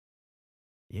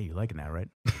Yeah, you liking that, right?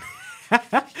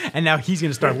 And now he's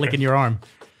going to start licking your arm.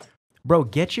 Bro,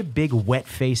 get your big wet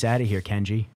face out of here,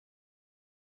 Kenji.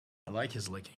 I like his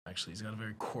licking, actually. He's got a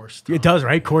very coarse tongue. It does,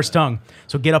 right? Coarse tongue.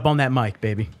 So get up on that mic,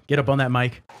 baby. Get up on that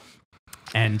mic.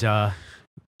 And the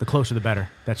closer, the better.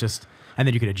 That's just... And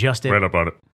then you can adjust it. Right up on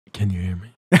it. Can you hear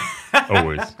me?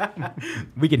 Always.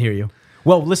 We can hear you.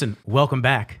 Well, listen, welcome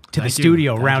back to the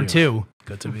studio, round 2.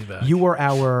 Good to be back. You were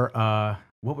our...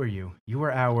 what were you? You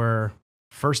were our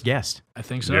first guest. I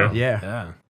think so.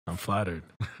 Yeah. I'm flattered.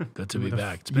 Good to be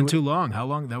back. It's been too long. How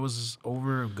long? That was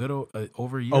over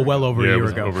over a year ago. Well over a year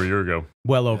ago. Over a year ago.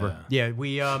 Well over. Yeah,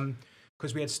 we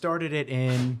because we had started it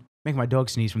in make my dog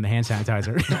sneeze from the hand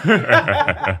sanitizer.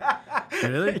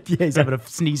 Really? Yeah, he's having a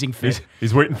sneezing fit.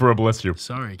 He's waiting for a bless you.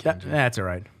 Sorry, Kendra. That's all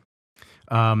right.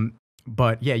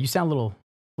 But yeah, you sound a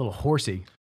little horsey.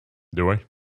 Do I?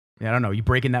 Yeah, I don't know. You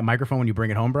breaking that microphone when you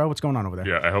bring it home, bro? What's going on over there?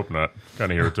 Yeah, I hope not.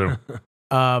 Kind of hear it too.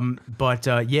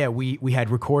 But yeah, we had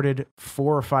recorded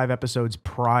 4 or 5 episodes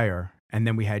prior, and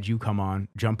then we had you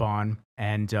jump on,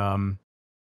 and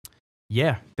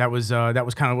yeah, that was kind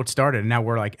of what started. And now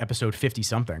we're like episode 50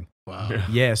 something. Wow.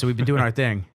 Yeah, so we've been doing our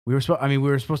thing. We were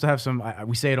supposed to have some.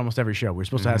 We say it almost every show. We were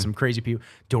supposed to have some crazy people.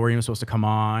 Dorian was supposed to come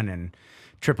on, and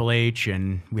Triple H,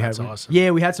 and That's awesome.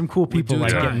 Yeah, we had some cool people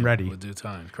like getting ready. With due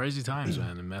time. Crazy times,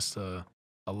 man. It messed a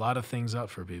lot of things up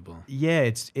for people. Yeah,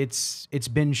 it's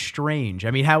been strange.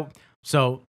 I mean,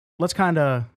 so let's kind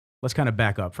of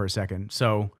back up for a second.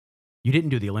 So you didn't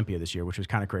do the Olympia this year, which was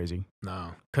kind of crazy.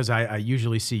 No. Because I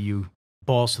usually see you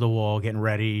balls to the wall, getting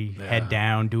ready, head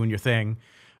down, doing your thing.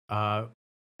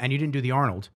 And you didn't do the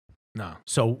Arnold. No.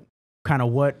 So kind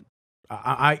of what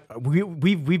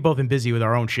we've both been busy with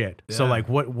our own shit. Yeah. So like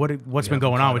what's been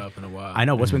going on with I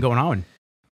know what's been going on.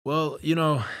 Well,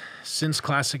 since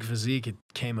Classic Physique, it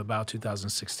came about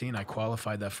 2016. I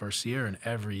qualified that first year, and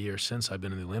every year since I've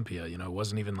been in the Olympia. It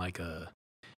wasn't even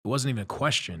a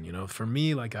question. For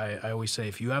me, like I always say,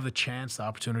 if you have the chance, the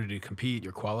opportunity to compete,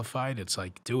 you're qualified. It's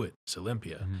like, do it. It's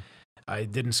Olympia. Mm-hmm. I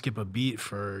didn't skip a beat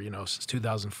for since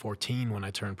 2014 when I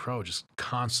turned pro, just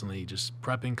constantly just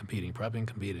prepping,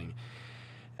 competing.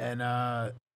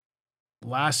 And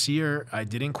last year, I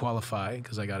didn't qualify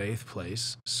because I got 8th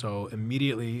place. So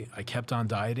immediately, I kept on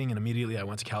dieting, and immediately I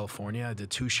went to California. I did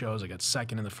 2 shows. I got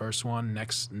 2nd in the first one.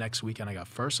 Next weekend, I got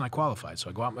 1st, and I qualified. So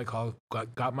I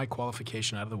got my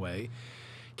qualification out of the way,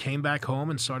 came back home,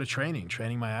 and started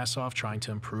training my ass off, trying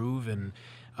to improve. And,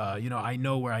 I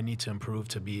know where I need to improve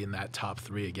to be in that top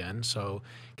 3 again. So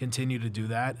continue to do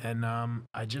that. And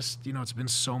I just, it's been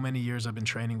so many years I've been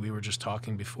training. We were just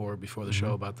talking before the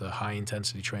show about the high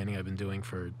intensity training I've been doing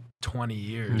for 20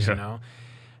 years, and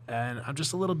I'm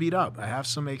just a little beat up. I have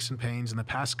some aches and pains. In the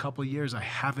past couple of years, I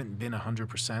haven't been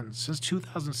 100%. Since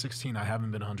 2016, I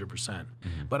haven't been 100%.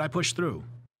 But I push through.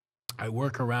 I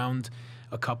work around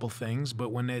a couple things,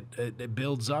 but when it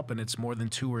builds up and it's more than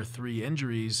 2 or 3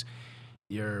 injuries,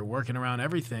 you're working around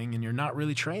everything, and you're not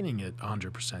really training at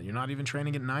 100%. You're not even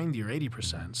training at 90 or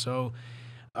 80%. So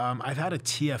I've had a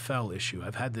TFL issue.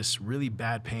 I've had this really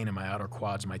bad pain in my outer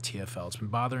quads, my TFL. It's been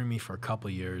bothering me for a couple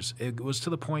of years. It was to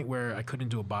the point where I couldn't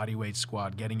do a body weight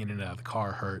squat. Getting in and out of the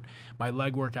car hurt. My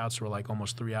leg workouts were like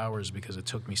almost 3 hours because it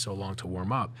took me so long to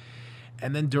warm up.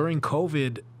 And then during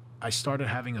COVID, I started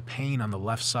having a pain on the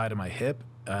left side of my hip.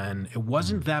 And it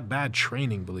wasn't that bad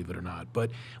training, believe it or not. But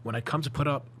when I come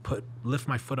to lift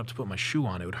my foot up to put my shoe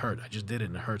on, it would hurt. I just did it,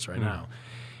 and it hurts right now.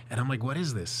 And I'm like, what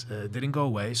is this? It didn't go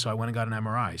away, so I went and got an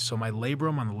MRI. So my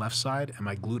labrum on the left side and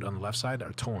my glute on the left side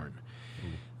are torn.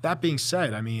 That being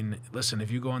said, I mean, listen, if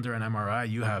you go under an MRI,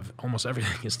 you have almost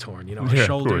everything is torn. My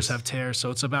shoulders have tears, so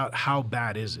it's about how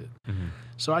bad is it.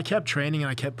 So I kept training, and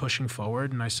I kept pushing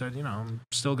forward, and I said, I'm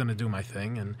still going to do my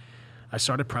thing. And I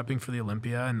started prepping for the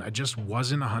Olympia, and I just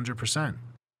wasn't 100%.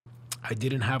 I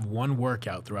didn't have one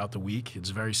workout throughout the week.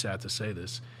 It's very sad to say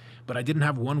this, but I didn't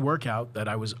have one workout that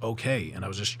I was okay, and I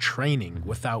was just training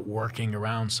without working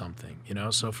around something,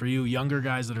 So for you younger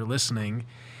guys that are listening,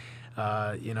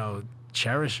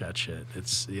 cherish that shit.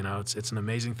 It's an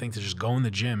amazing thing to just go in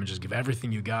the gym and just give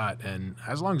everything you got, and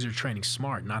as long as you're training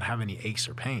smart, not have any aches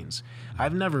or pains.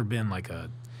 I've never been like a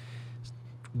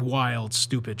wild,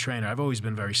 stupid trainer. I've always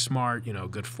been very smart,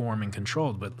 good form and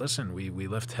controlled. But listen, we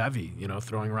lift heavy,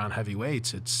 throwing around heavy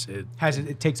weights. It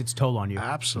takes its toll on you.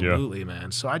 Absolutely,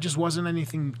 man. So I just wasn't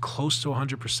anything close to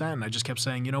 100%. I just kept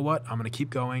saying, you know what? I'm going to keep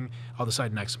going. I'll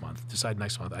decide next month.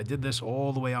 I did this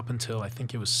all the way up until I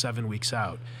think it was 7 weeks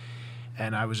out.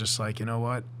 And I was just like, you know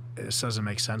what? This doesn't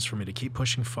make sense for me to keep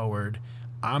pushing forward.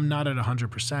 I'm not at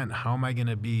 100%. How am I going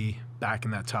to be back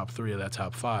in that top 3 or that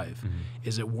top 5?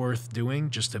 Is it worth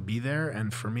doing just to be there?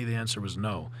 And for me, the answer was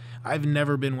no. I've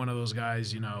never been one of those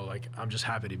guys, like, I'm just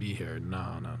happy to be here.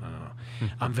 No.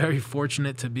 I'm very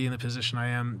fortunate to be in the position I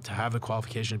am, to have the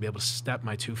qualification to be able to step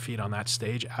my 2 feet on that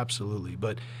stage. Absolutely.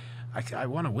 But I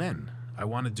want to win. I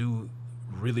want to do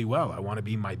really well. I want to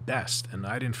be my best. And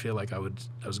I didn't feel like I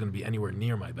was going to be anywhere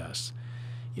near my best,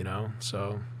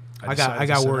 so... I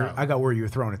got worried you were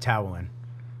throwing a towel in.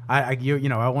 I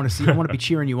want to be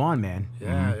cheering you on, man.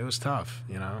 Yeah, It was tough.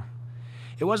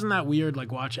 It wasn't that weird.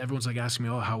 Like, everyone's like asking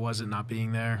me, "Oh, how was it not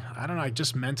being there?" I don't know. I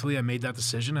just mentally I made that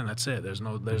decision, and that's it. There's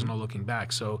no looking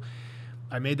back. So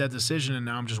I made that decision, and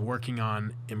now I'm just working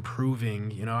on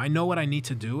improving. I know what I need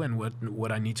to do and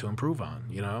what I need to improve on.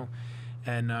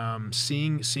 And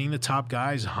seeing the top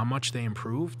guys, how much they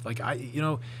improved. Like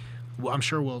well, I'm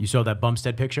sure You saw that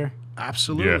Bumstead picture?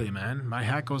 Absolutely, man. My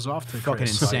hat goes off to fucking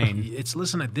Chris. insane.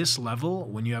 Listen, at this level,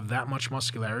 when you have that much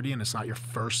muscularity and it's not your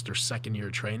first or second year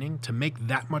of training, to make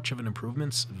that much of an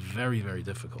improvement's very, very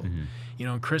difficult.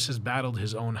 And Chris has battled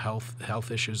his own health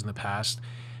issues in the past.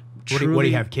 What do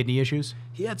you have, kidney issues?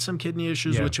 He had some kidney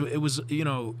issues, which it was,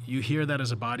 you hear that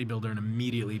as a bodybuilder and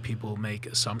immediately people make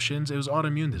assumptions. It was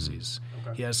autoimmune disease.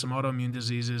 Okay. He has some autoimmune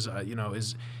diseases.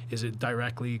 Is it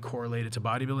directly correlated to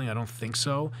bodybuilding? I don't think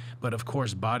so. But of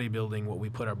course, bodybuilding, what we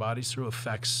put our bodies through,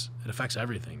 affects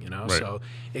everything, Right. So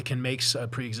it can make a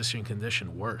pre-existing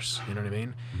condition worse. You know what I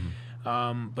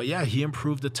mean? But yeah, he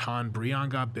improved a ton. Breon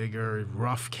got bigger.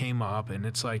 Ruff came up. And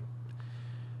it's like,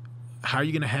 how are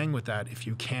you going to hang with that if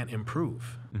you can't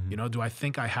improve? Do I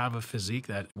think I have a physique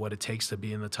that what it takes to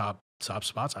be in the top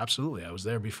spots? Absolutely. I was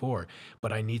there before,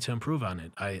 but I need to improve on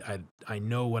it. I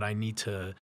know what I need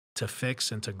to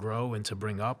fix and to grow and to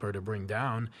bring up or to bring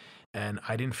down. And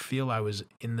I didn't feel I was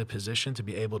in the position to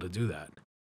be able to do that.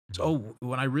 So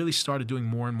when I really started doing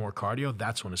more and more cardio,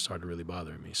 that's when it started really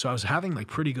bothering me. So I was having like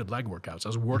pretty good leg workouts. I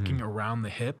was working around the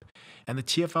hip and the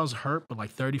TFLs hurt, but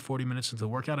like 30, 40 minutes into the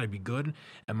workout, I'd be good.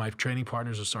 And my training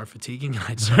partners would start fatiguing and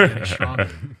I'd start getting stronger.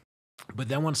 But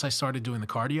then once I started doing the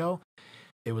cardio,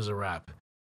 it was a wrap.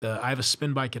 I have a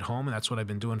spin bike at home and that's what I've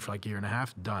been doing for like a year and a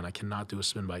half. Done. I cannot do a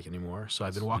spin bike anymore. So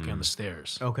I've been walking on the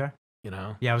stairs. Okay.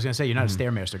 Yeah, I was gonna say you're not a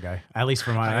Stairmaster guy. At least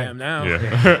for I am now.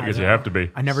 Yeah, I guess you have to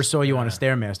be. I never saw you on a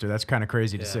Stairmaster. That's kind of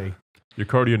crazy to see. Your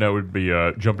cardio now would be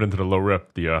jumping into the low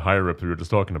rep, the higher reps we were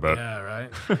just talking about. Yeah,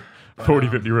 right. 40,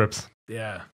 50 reps.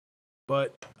 Yeah,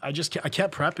 but I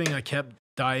kept prepping. I kept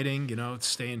dieting. To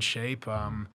stay in shape.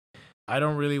 I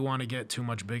don't really want to get too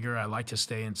much bigger. I like to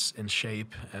stay in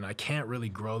shape, and I can't really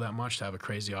grow that much to have a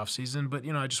crazy off season. But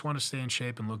I just want to stay in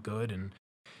shape and look good and.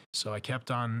 So I kept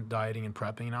on dieting and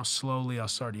prepping. Now slowly I'll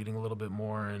start eating a little bit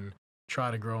more and try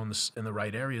to grow in the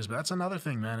right areas. But that's another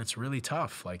thing, man. It's really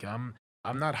tough. Like I'm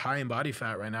not high in body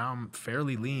fat right now. I'm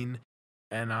fairly lean,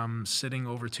 and I'm sitting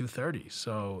over 230.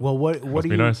 So well, what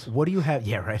do you have?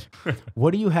 Yeah, right.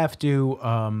 What do you have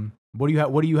to what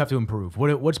do you have to improve?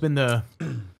 What's been the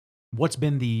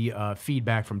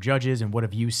feedback from judges, and what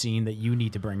have you seen that you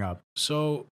need to bring up?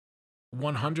 So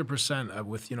 100%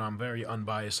 with, I'm very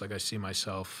unbiased. Like I see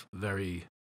myself very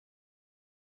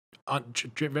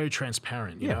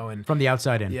transparent, you know, and from the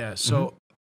outside in. Yeah. So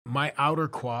my outer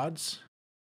quads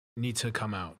need to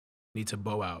come out, need to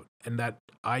bow out. And that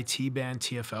IT band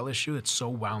TFL issue, it's so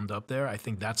wound up there. I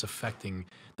think that's affecting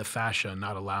the fascia,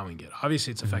 not allowing it.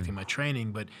 Obviously it's affecting my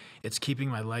training, but it's keeping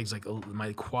my legs, like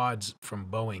my quads from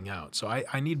bowing out. So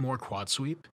I need more quad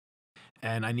sweep.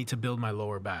 And I need to build my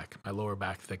lower back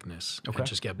thickness, and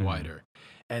just get wider.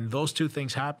 And those two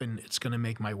things happen, it's going to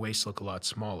make my waist look a lot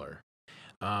smaller.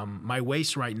 My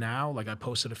waist right now, like I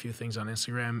posted a few things on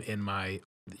Instagram in my,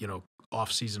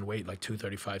 off-season weight, like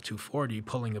 235, 240,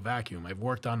 pulling a vacuum. I've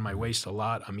worked on my waist a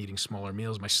lot. I'm eating smaller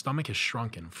meals. My stomach has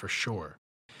shrunken for sure.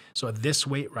 So at this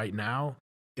weight right now,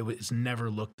 it's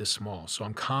never looked this small. So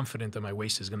I'm confident that my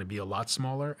waist is going to be a lot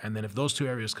smaller. And then if those two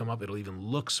areas come up, it'll even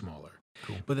look smaller.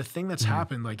 Cool. But the thing that's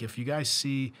happened, like if you guys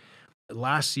see,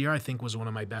 last year I think was one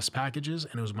of my best packages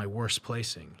and it was my worst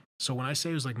placing. So when I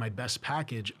say it was like my best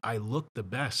package, I looked the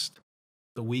best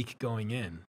the week going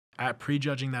in. At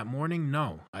prejudging that morning,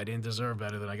 no, I didn't deserve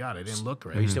better than I got. I didn't look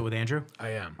great. Are you still with Andrew?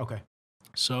 I am. Okay.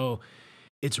 So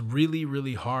it's really,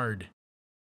 really hard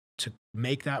to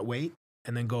make that weight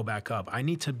and then go back up. I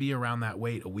need to be around that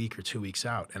weight a week or 2 weeks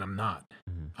out, and I'm not.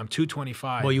 I'm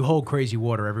 225. Well, you hold crazy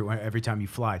water every time you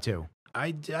fly, too.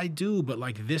 I do, but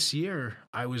like this year,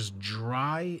 I was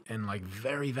dry and like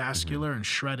very vascular and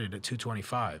shredded at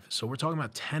 225. So we're talking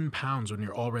about 10 pounds when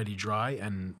you're already dry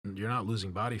and you're not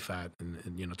losing body fat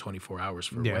in 24 hours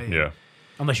for a weigh. Yeah.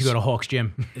 Unless you go to Hawk's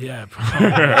Gym. Yeah,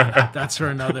 that's for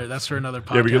another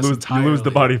podcast. Yeah, but you lose the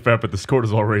body fat, but the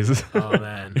cortisol raises. Oh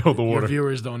man, the water. Your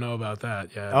viewers don't know about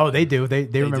that. Yeah. Oh, they do. They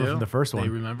remember from the first one. They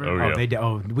remember. Oh, Oh, yeah. they do.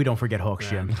 Oh, we don't forget Hawk's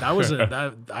Gym. That was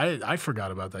I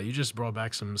forgot about that. You just brought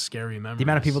back some scary memories. The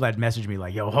amount of people that message me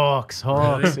like, "Yo, Hawks."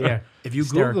 Yeah. If you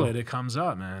Hysterical. Google it, it comes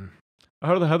up, man.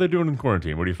 How are they doing in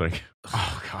quarantine? What do you think?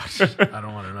 Oh gosh. I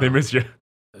don't want to know. They miss you.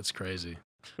 That's crazy.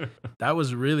 That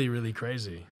was really, really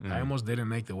crazy. Mm. I almost didn't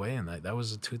make the weigh-in. That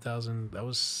was 2000. That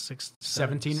was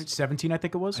 17, I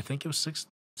think it was. I think it was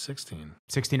 16.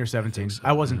 16 or 17. so.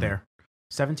 I wasn't there.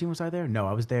 17 was I there? No,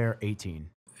 I was there 18.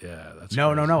 Yeah, that's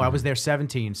No. crazy. I was there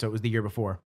 17, so it was the year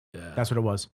before. Yeah, That's what it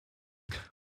was.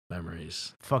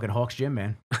 memories, Fucking Hawk's Gym,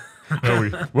 man.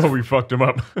 we fucked him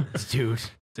up. Dude.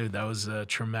 dude. That was a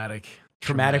traumatic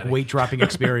Weight dropping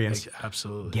experience.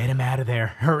 Absolutely. Get him out of there.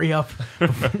 Hurry up.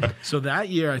 So that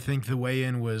year, I think the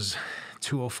weigh-in was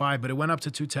 205, but it went up to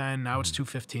 210. Now it's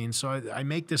 215. So I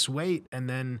make this weight, and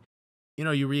then,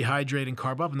 you rehydrate and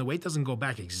carb up, and the weight doesn't go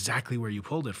back exactly where you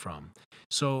pulled it from.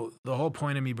 So the whole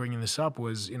point of me bringing this up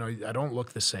was, I don't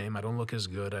look the same. I don't look as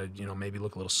good. I, maybe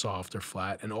look a little soft or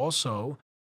flat. And also,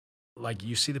 like,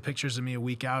 you see the pictures of me a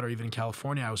week out, or even in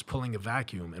California, I was pulling a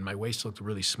vacuum, and my waist looked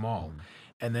really small.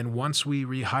 And then once we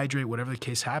rehydrate, whatever the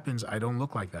case happens, I don't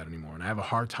look like that anymore. And I have a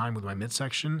hard time with my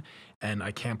midsection, and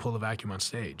I can't pull the vacuum on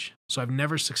stage. So I've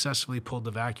never successfully pulled the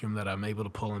vacuum that I'm able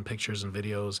to pull in pictures and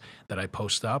videos that I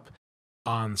post up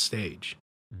on stage.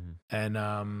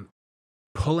 And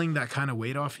pulling that kind of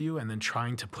weight off you and then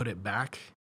trying to put it back,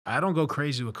 I don't go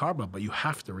crazy with carb up, but you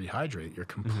have to rehydrate. You're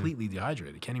completely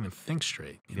dehydrated. You can't even think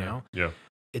straight, you know? Yeah.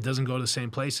 It doesn't go to the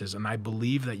same places. And I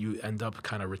believe that you end up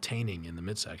kind of retaining in the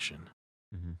midsection.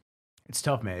 It's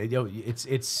tough, man.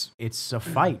 It's a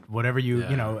fight. Whatever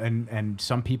and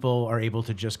some people are able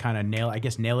to just kind of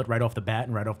nail it right off the bat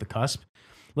and right off the cusp.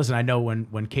 Listen, I know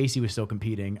when Casey was still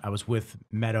competing, I was with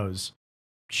Meadows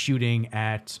shooting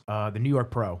at the New York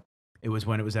Pro. It was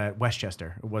when it was at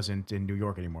Westchester. It wasn't in New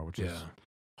York anymore, which is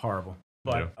horrible.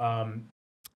 But and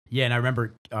I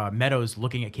remember Meadows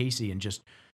looking at Casey and just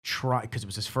because it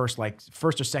was his first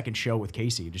or second show with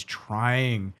Casey, just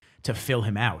trying to fill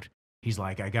him out. He's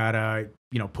like, I gotta,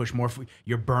 push more food.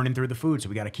 You're burning through the food, so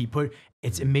we gotta keep putting.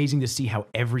 It's amazing to see how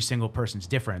every single person's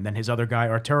different. And then his other guy,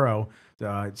 Arturo,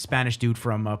 the Spanish dude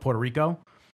from Puerto Rico,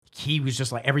 he was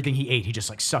just like, everything he ate, he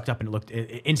just like sucked up and it looked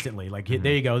instantly. Like,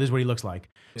 there you go, this is what he looks like.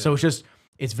 Yeah. So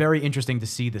it's very interesting to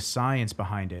see the science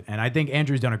behind it. And I think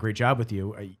Andrew's done a great job with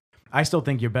you. I still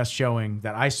think your best showing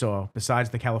that I saw, besides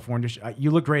the California,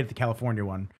 you looked great at the California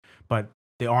one, but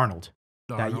the Arnold.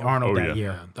 That year.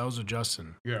 Yeah, that was with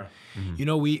Justin. Yeah.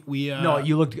 We no,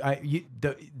 you looked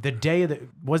the day of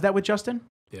was that with Justin?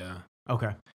 Yeah. Okay.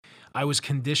 I was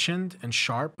conditioned and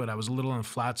sharp, but I was a little on the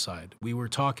flat side. We were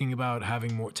talking about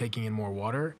taking in more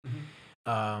water,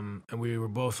 and we were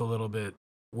both a little bit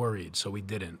worried, so we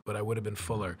didn't. But I would have been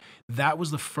fuller. That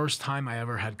was the first time I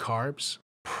ever had carbs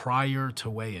prior to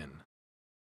weigh-in.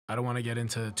 I don't want to get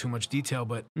into too much detail,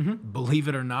 but believe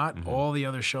it or not, all the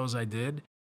other shows I did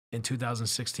in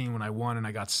 2016 when I won and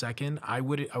I got second, I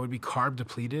would be carb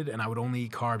depleted, and I would only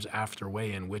eat carbs after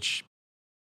weigh-in, which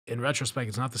in retrospect,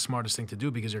 it's not the smartest thing to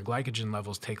do because your glycogen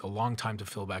levels take a long time to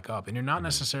fill back up, and you're not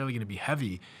necessarily going to be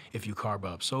heavy if you carb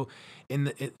up. So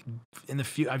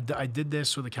I did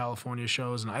this with the California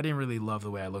shows, and I didn't really love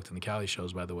the way I looked in the Cali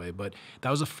shows, by the way, but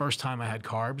that was the first time I had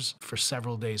carbs for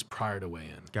several days prior to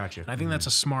weigh-in. Gotcha. And I think that's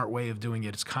a smart way of doing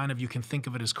it. It's kind of, you can think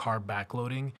of it as carb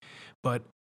backloading, but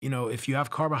if you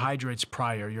have carbohydrates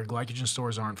prior, your glycogen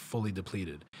stores aren't fully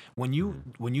depleted. When you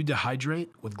dehydrate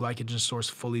with glycogen stores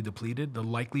fully depleted, the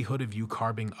likelihood of you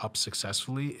carbing up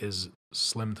successfully is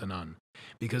slim to none,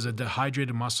 because a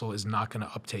dehydrated muscle is not going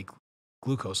to uptake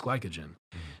glycogen.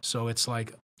 So it's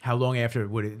like, how long after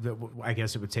would it? I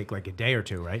guess it would take like a day or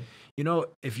two, right?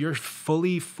 If you're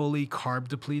fully carb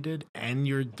depleted and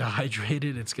you're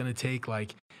dehydrated, it's going to take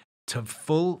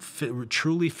to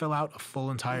truly fill out a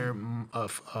full entire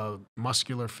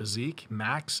muscular physique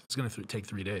max, it's going to take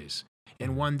 3 days.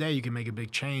 In 1 day, you can make a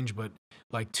big change, but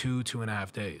like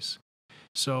 2.5 days.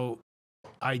 So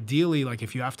ideally, like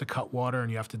if you have to cut water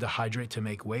and you have to dehydrate to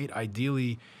make weight,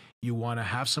 ideally you want to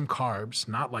have some carbs,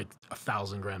 not like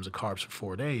 1,000 grams of carbs for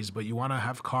 4 days, but you want to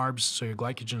have carbs so your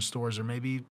glycogen stores are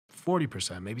maybe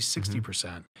 40%, maybe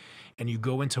 60%. And you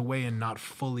go into weigh-in not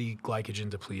fully glycogen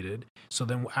depleted. So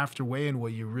then after weigh-in,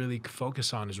 what you really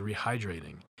focus on is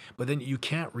rehydrating. But then you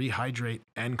can't rehydrate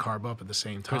and carb up at the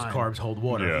same time. Because carbs hold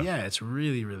water. Yeah, it's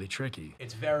really, really tricky.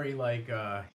 It's very like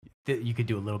you could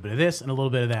do a little bit of this and a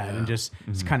little bit of that and just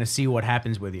kind of see what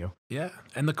happens with you. Yeah.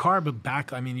 And the carb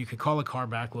back, I mean, you could call it carb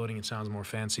backloading. It sounds more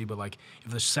fancy, but like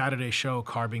if the Saturday show,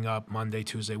 carbing up Monday,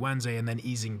 Tuesday, Wednesday, and then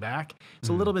easing back, it's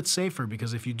a little bit safer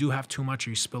because if you do have too much or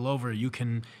you spill over, you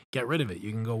can get rid of it.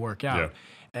 You can go work out.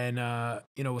 Yeah. And,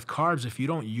 you know, with carbs, if you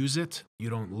don't use it, you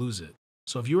don't lose it.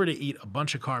 So if you were to eat a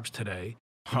bunch of carbs today,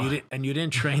 and you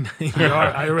didn't train.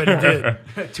 I already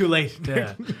did. Too late.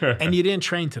 Yeah. And you didn't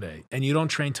train today, and you don't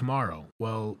train tomorrow.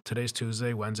 Well, today's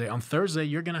Tuesday, Wednesday. On Thursday,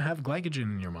 you're going to have glycogen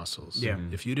in your muscles. Yeah.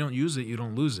 If you don't use it, you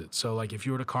don't lose it. So, like, if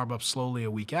you were to carb up slowly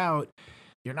a week out,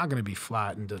 you're not going to be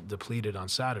flat and depleted on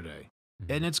Saturday.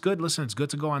 And it's good. Listen, it's good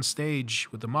to go on stage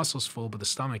with the muscles full, but the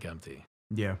stomach empty.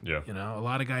 Yeah. Yeah. You know, a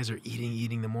lot of guys are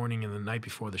eating the morning and the night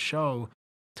before the show,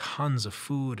 tons of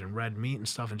food and red meat and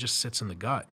stuff, and just sits in the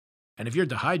gut. And if you're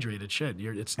dehydrated, shit,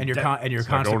 you're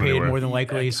constipated more than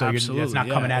likely, so it's not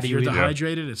coming out of you. If you're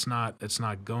dehydrated, it's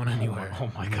not going anywhere. Oh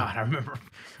my God, I remember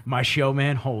my show,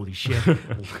 man. Holy shit,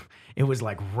 it was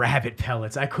like rabbit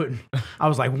pellets. I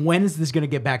was like, when is this gonna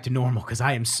get back to normal? Because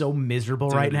I am so miserable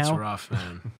right now. It's rough,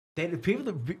 man.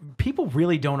 People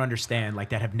really don't understand, like,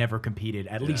 that have never competed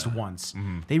at least once.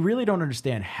 They really don't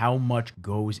understand how much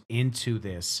goes into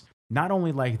this. Not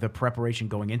only like the preparation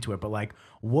going into it, but like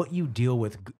what you deal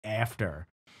with after.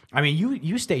 I mean,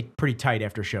 you stay pretty tight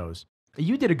after shows.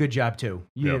 You did a good job too.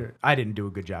 I didn't do a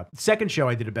good job. Second show,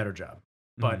 I did a better job.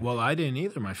 But well, I didn't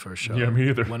either. My first show. Yeah,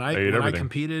 me either. When I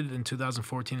competed in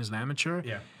 2014 as an amateur.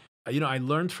 Yeah. You know, I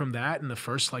learned from that in the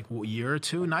first like year or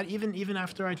two. Not even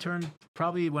after I turned.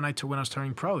 Probably when I was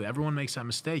turning pro. Everyone makes that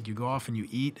mistake. You go off and you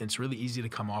eat, and it's really easy to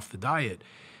come off the diet.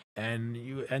 And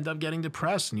you end up getting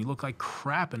depressed and you look like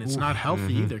crap, and it's not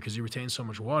healthy either because you retain so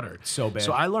much water. So bad.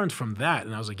 So I learned from that,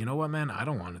 and I was like, you know what, man, I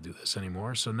don't want to do this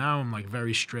anymore. So now I'm like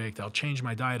very strict. I'll change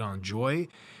my diet. I'll enjoy,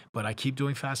 but I keep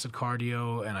doing fasted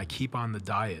cardio and I keep on the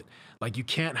diet. Like, you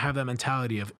can't have that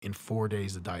mentality of in 4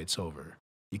 days the diet's over.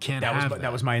 You can't have that.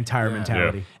 That was my entire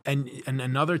mentality. And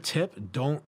another tip,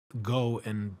 don't go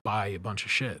and buy a bunch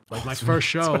of shit. Like my first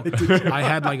show, I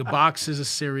had like boxes of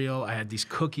cereal. I had these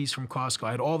cookies from Costco.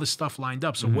 I had all this stuff lined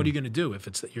up. So what are you going to do if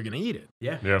it's that you're going to eat it?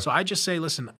 Yeah. So I just say,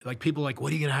 listen, like people are like,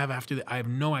 what are you going to have after that? I have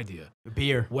no idea.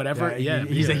 Beer. Whatever. Yeah.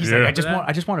 He's like, I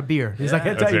just want a beer. He's like,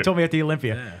 that's how you told me at the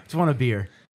Olympia. Yeah. Just want a beer.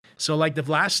 So like the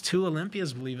last two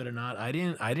Olympias, believe it or not, I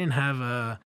didn't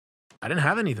have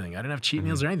anything. I didn't have cheat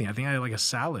meals or anything. I think I had like a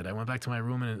salad. I went back to my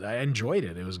room and I enjoyed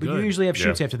it. It was good. But you usually have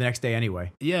shoots after the next day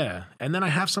anyway. Yeah, and then I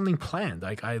have something planned.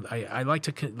 Like I like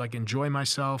to like enjoy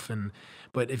myself,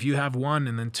 but if you have one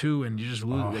and then two and you just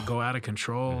they go out of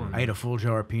control. And I ate a full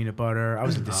jar of peanut butter. I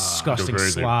was a disgusting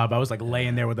slob. I was like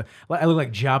laying there I looked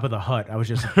like Jabba the Hutt. I was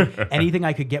just anything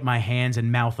I could get my hands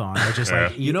and mouth on. I was just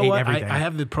like, you know what? Everything. I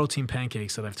have the protein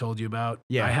pancakes that I've told you about.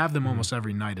 Yeah. I have them almost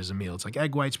every night as a meal. It's like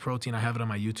egg whites, protein. I have it on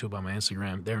my YouTube, on my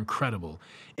Instagram. They're incredible.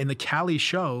 In the Cali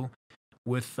show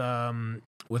with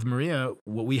Maria,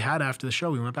 what we had after the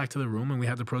show, we went back to the room and we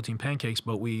had the protein pancakes,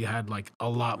 but we had like a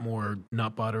lot more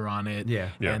nut butter on it. Yeah.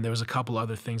 And there was a couple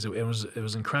other things. It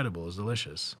was incredible. It was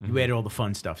delicious. You added all the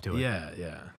fun stuff to it.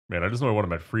 Yeah. Man, I just know I wanted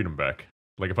my freedom back.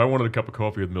 Like, if I wanted a cup of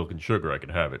coffee with milk and sugar, I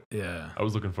could have it. Yeah. I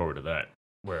was looking forward to that.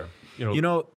 Where,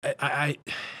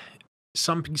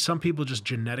 some people just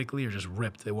genetically are just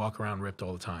ripped. They walk around ripped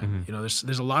all the time. You know,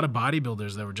 there's a lot of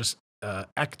bodybuilders that were just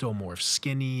ectomorph,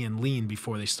 skinny and lean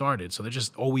before they started. So they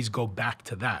just always go back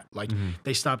to that. Like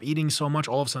they stop eating so much,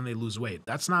 all of a sudden they lose weight.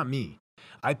 That's not me.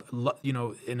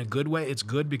 In a good way, it's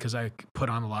good because I put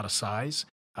on a lot of size.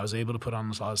 I was able to put on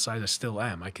a lot of size. I still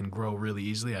am. I can grow really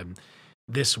easily. I'm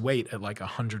this weight at like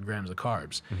 100 grams of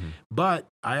carbs. But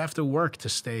I have to work to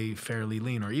stay fairly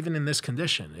lean, or even in this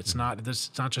condition. It's not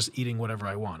just eating whatever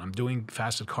I want. I'm doing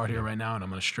fasted cardio right now and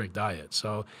I'm on a strict diet.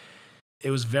 So it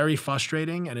was very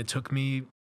frustrating, and it took me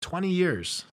 20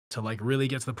 years to like really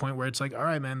get to the point where it's like, all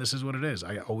right, man, this is what it is.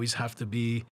 I always have to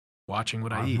be watching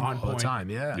what I eat all the time.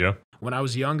 Yeah. When I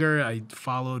was younger, I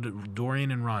followed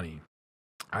Dorian and Ronnie.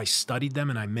 I studied them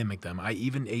and I mimicked them. I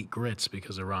even ate grits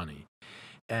because of Ronnie.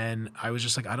 And I was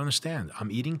just like, I don't understand. I'm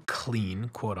eating clean,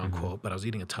 quote unquote, but I was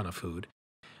eating a ton of food.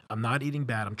 I'm not eating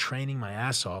bad. I'm training my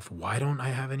ass off. Why don't I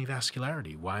have any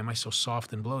vascularity? Why am I so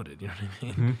soft and bloated? You know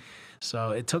what I mean?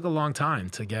 So it took a long time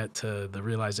to get to the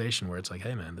realization where it's like,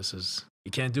 hey, man,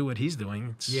 you can't do what he's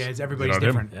doing. Everybody's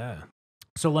different. Yeah.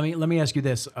 So let me ask you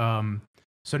this.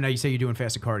 So now you say you're doing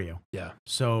fasted cardio. Yeah.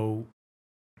 So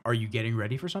Are you getting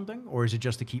ready for something, or is it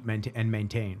just to keep and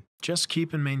maintain? Just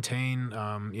keep and maintain.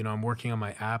 You know, I'm working on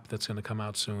my app that's going to come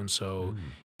out soon, so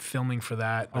filming for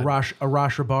that. Arash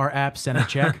Rahbar app, send a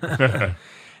check.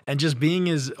 And just being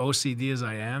as OCD as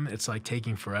I am, it's like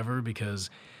taking forever because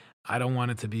I don't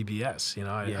want it to be BS. You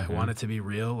know, I want it to be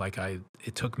real. Like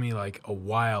it took me like a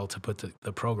while to put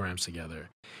the programs together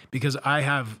because I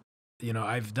have, you know,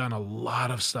 I've done a lot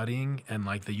of studying and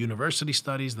like the university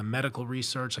studies, the medical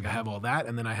research, like I have all that.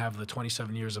 And then I have the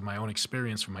 27 years of my own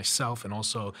experience for myself and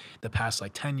also the past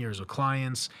like 10 years with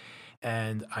clients.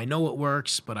 And I know what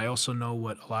works, but I also know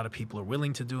what a lot of people are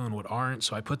willing to do and what aren't.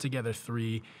 So I put together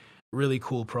 3 really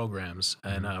cool programs.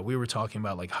 And we were talking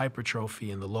about like hypertrophy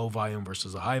and the low volume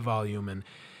versus the high volume. And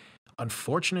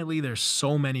unfortunately, there's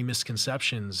so many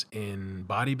misconceptions in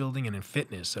bodybuilding and in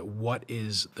fitness that what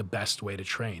is the best way to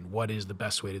train? What is the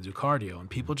best way to do cardio? And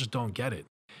people just don't get it.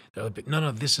 They're like,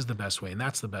 no, this is the best way and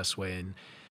that's the best way. And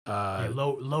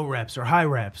low reps or high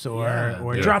reps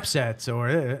or drop sets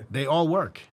or they all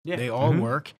work. Yeah. They all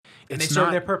work. And they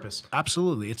serve their purpose.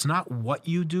 Absolutely. It's not what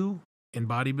you do in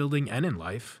bodybuilding and in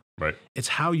life. Right. It's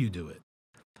how you do it.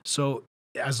 So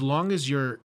as long as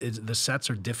the sets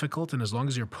are difficult and as long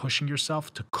as you're pushing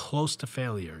yourself to close to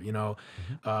failure, you know,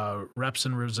 reps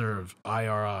in reserve,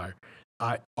 RIR,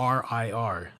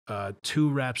 2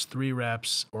 reps, 3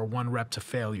 reps, or 1 rep to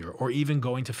failure, or even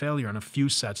going to failure on a few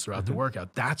sets throughout the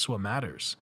workout. That's what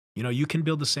matters. You know, you can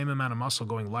build the same amount of muscle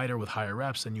going lighter with higher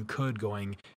reps than you could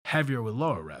going heavier with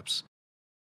lower reps.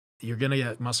 You're going to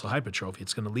get muscle hypertrophy.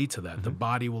 It's going to lead to that. The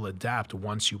body will adapt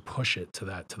once you push it to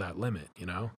that limit, you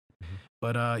know?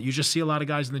 But you just see a lot of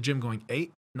guys in the gym going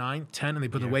 8, 9, 10, and they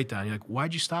put the weight down. You're like,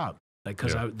 why'd you stop? Like,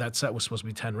 because that set was supposed to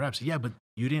be 10 reps. Yeah, but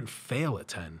you didn't fail at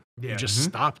 10. You just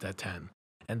stopped at 10.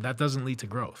 And that doesn't lead to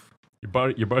growth.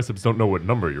 Your biceps don't know what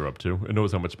number you're up to. It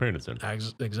knows how much pain it's in.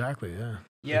 Exactly, yeah.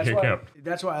 Yeah,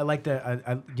 that's why I like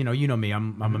the, you know me,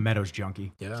 I'm a Meadows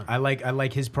junkie. Yeah. I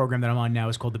like his program that I'm on now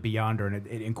is called the Beyonder, and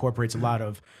it incorporates a lot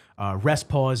of rest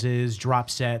pauses,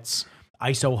 drop sets,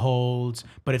 ISO holds,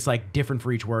 but it's like different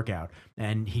for each workout.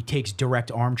 And he takes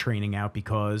direct arm training out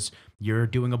because you're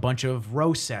doing a bunch of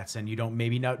row sets and you don't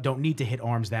need to hit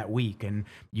arms that week. And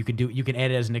you can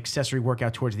add it as an accessory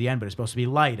workout towards the end, but it's supposed to be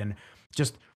light and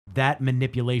just that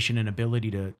manipulation and ability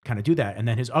to kind of do that. And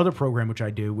then his other program, which I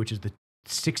do, which is the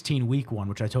 16-week one,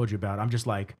 which I told you about, I'm just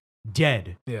like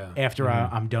dead after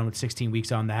I'm done with 16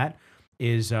 weeks on that,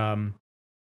 is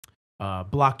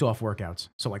blocked off workouts.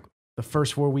 So like the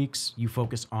first 4 weeks, you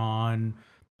focus on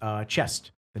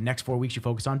chest. The next 4 weeks, you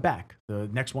focus on back. The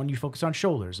next one, you focus on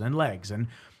shoulders and legs.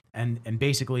 And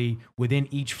basically, within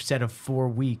each set of 4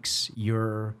 weeks,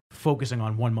 you're focusing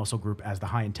on one muscle group as the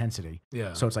high intensity.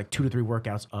 Yeah. So it's like 2 to 3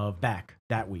 workouts of back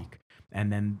that week.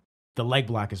 And then the leg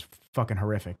block is fucking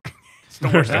horrific. It's the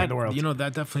worst thing in the world. You know,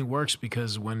 that definitely works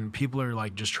because when people are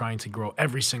like just trying to grow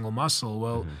every single muscle,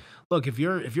 well, look, if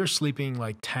you're sleeping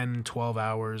like 10, 12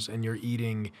 hours and you're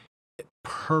eating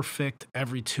perfect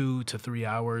every 2 to 3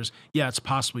 hours, yeah, it's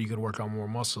possible you could work on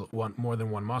more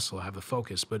than one muscle, have the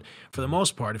focus. But for the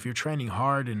most part, if you're training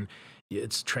hard and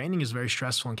training is very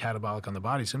stressful and catabolic on the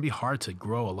body, it's going to be hard to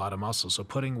grow a lot of muscle. So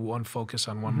putting one focus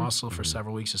on one muscle for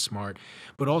several weeks is smart.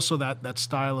 But also that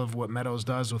style of what Meadows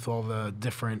does with all the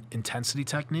different intensity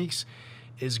techniques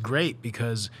is great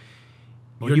because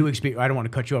well, I don't want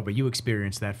to cut you off, but you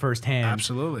experienced that firsthand.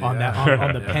 Absolutely. On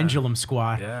on the pendulum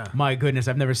squat. Yeah. My goodness,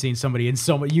 I've never seen somebody in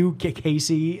so much. You,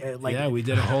 Casey, we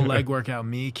did a whole leg workout.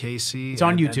 Me, Casey. It's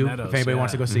on YouTube if anybody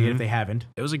wants to go see it if they haven't.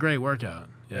 It was a great workout.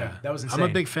 Yeah, that was insane. I'm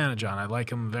a big fan of John. I like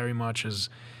him very much as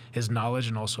his knowledge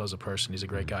and also as a person. He's a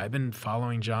great guy. I've been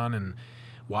following John and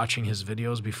watching his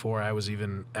videos before I was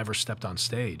even ever stepped on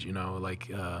stage. You know,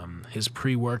 like his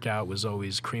pre-workout was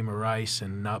always cream of rice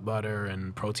and nut butter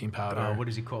and protein powder. What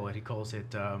does he call it? He calls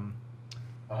it,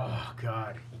 oh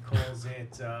God, he calls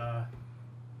it,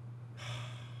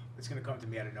 it's going to come to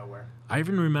me out of nowhere. I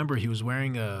even remember he was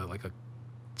wearing a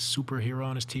superhero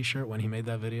on his t-shirt when he made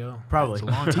that video. Probably. It's a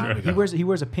long time ago. He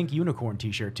wears a pink unicorn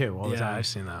t-shirt too all the time. Yeah, I've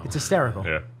seen that one. It's hysterical.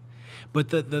 Yeah. But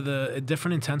the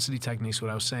different intensity techniques, what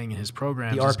I was saying in his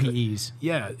programs. The RPEs.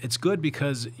 Yeah, it's good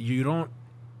because you don't.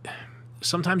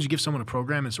 Sometimes you give someone a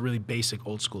program, it's really basic,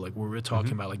 old school, like we were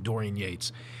talking about, like Dorian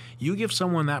Yates. You give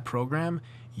someone that program,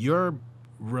 you're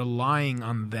relying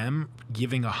on them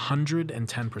giving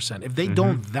 110%. If they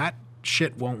don't, that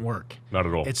shit won't work. Not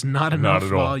at all. It's not enough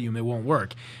volume. It won't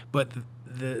work. But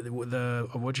the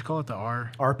what'd you call it? The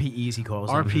RPEs he calls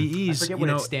them. RPEs. I forget what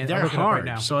it stands. They're hard. Right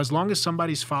now. So as long as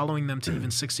somebody's following them to even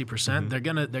 60%,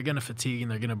 they're gonna fatigue and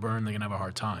they're gonna burn. They're gonna have a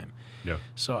hard time. Yeah.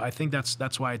 So I think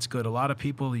that's why it's good. A lot of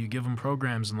people, you give them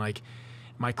programs and like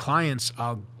my clients,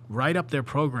 I'll write up their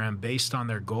program based on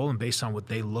their goal and based on what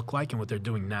they look like and what they're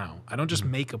doing now. I don't just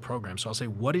make a program. So I'll say,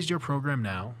 what is your program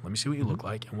now? Let me see what you look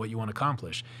like and what you want to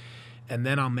accomplish. And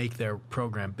then I'll make their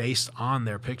program based on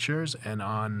their pictures and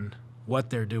on what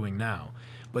they're doing now.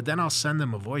 But then I'll send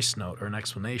them a voice note or an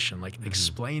explanation, like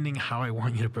explaining how I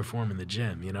want you to perform in the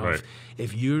gym. You know, Right.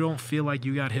 if you don't feel like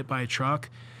you got hit by a truck,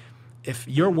 if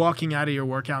you're walking out of your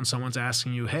workout and someone's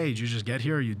asking you, hey, did you just get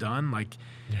here? Are you done? Like,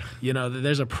 you know,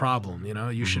 there's a problem. You know,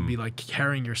 you should be like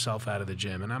carrying yourself out of the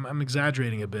gym. And I'm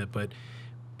exaggerating a bit, but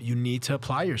you need to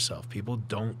apply yourself. People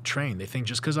don't train. They think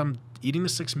just because I'm eating the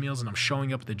 6 meals and I'm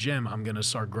showing up at the gym, I'm going to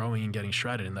start growing and getting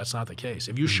shredded. And that's not the case.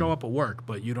 If you show up at work,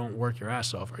 but you don't work your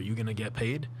ass off, are you going to get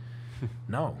paid?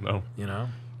 No. No. You know?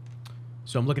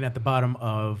 So I'm looking at the bottom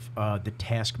of the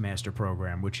Taskmaster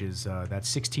program, which is that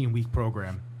 16-week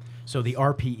program. So the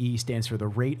RPE stands for the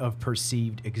rate of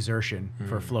perceived exertion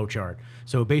for flowchart.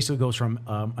 So it basically goes from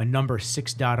a number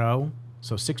 6.0,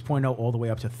 so 6.0 all the way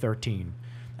up to 13.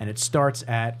 And it starts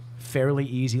at fairly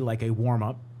easy, like a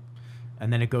warm-up.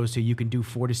 And then it goes to you can do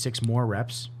 4 to 6 more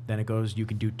reps. Then it goes you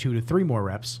can do 2 to 3 more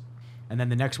reps. And then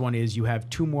the next one is you have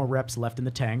 2 more reps left in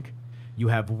the tank. You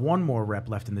have 1 more rep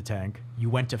left in the tank. You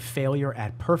went to failure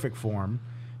at perfect form.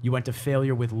 You went to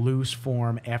failure with loose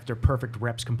form after perfect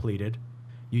reps completed.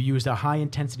 You used a high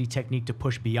intensity technique to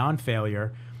push beyond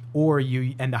failure,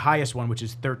 and the highest one, which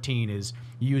is 13, is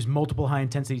you use multiple high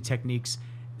intensity techniques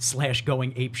 /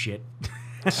 going ape shit.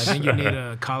 I think you need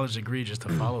a college degree just to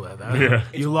follow that.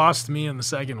 You lost me in the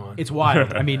second one. It's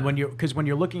wild. I mean, when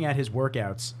you're looking at his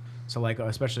workouts, so like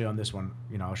especially on this one,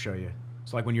 you know, I'll show you.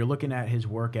 So like when you're looking at his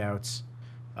workouts,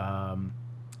 one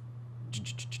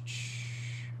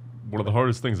of the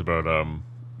hardest things about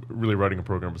really writing a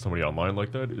program for somebody online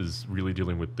like that is really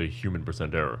dealing with the human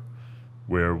percent error,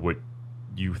 where what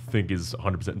you think is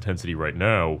 100% intensity right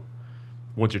now,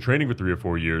 once you're training for 3 or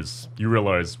 4 years, you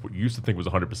realize what you used to think was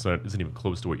 100% isn't even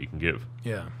close to what you can give.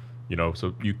 Yeah. You know,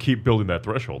 so you keep building that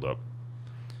threshold up.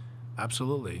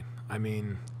 Absolutely. I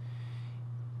mean,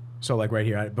 so like right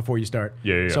here, before you start.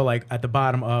 Yeah. So like at the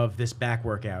bottom of this back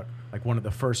workout, like one of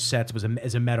the first sets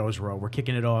is a Meadows row. We're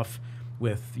kicking it off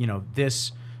with, you know,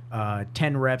 this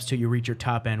 10 reps till you reach your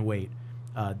top end weight.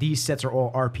 These sets are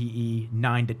all RPE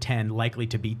 9 to 10, likely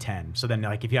to be 10. So then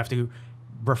like if you have to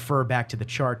refer back to the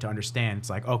chart to understand, it's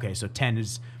like, okay, so 10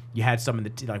 is, you had some in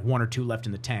the, like 1 or 2 left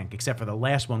in the tank, except for the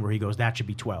last one where he goes, that should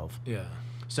be 12. yeah.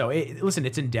 So listen,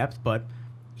 it's in depth, but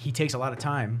he takes a lot of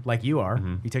time, like you are.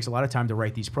 He takes a lot of time to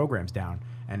write these programs down.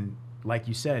 And like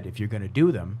you said, if you're going to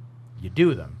do them, you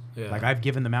do them. Yeah. Like I've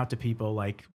given them out to people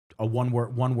like a one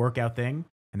workout thing,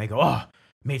 and they go, oh,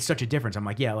 made such a difference. I'm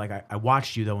like, yeah, like I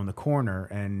watched you though in the corner,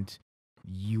 and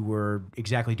you were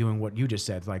exactly doing what you just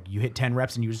said. Like you hit 10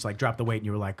 reps and you just like dropped the weight and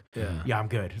you were like, yeah, I'm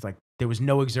good. It's like there was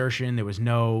no exertion. There was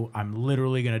no, I'm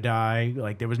literally going to die.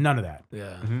 Like there was none of that.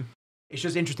 Yeah. It's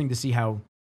just interesting to see how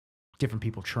different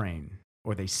people train,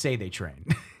 or they say they train.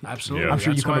 Absolutely. Yeah. I'm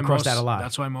sure you come across that a lot.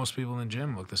 That's why most people in the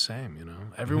gym look the same, you know.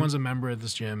 Everyone's a member at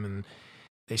this gym and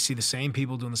they see the same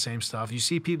people doing the same stuff. You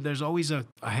see people, there's always a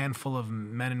handful of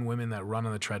men and women that run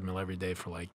on the treadmill every day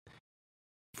for like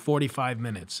 45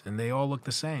 minutes and they all look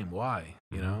the same. Why?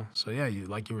 You know? So yeah,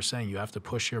 like you were saying, you have to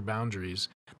push your boundaries.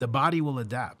 The body will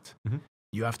adapt.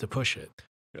 You have to push it.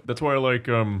 That's why I like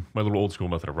my little old school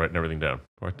method of writing everything down.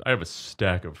 Right? I have a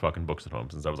stack of fucking books at home.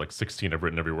 Since I was like 16, I've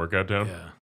written every workout down. Yeah.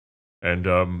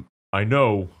 And I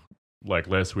know, like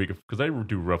last week, because I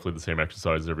do roughly the same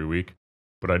exercises every week,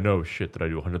 but I know, shit, did I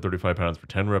do 135 pounds for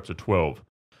 10 reps or 12?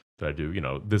 Did I do, you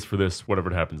know, this for this, whatever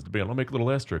it happens to be? And I'll make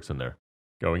little asterisks in there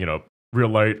going, you know, real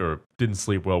light or didn't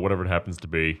sleep well, whatever it happens to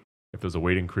be. If there's a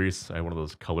weight increase, I have one of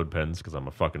those colored pens because I'm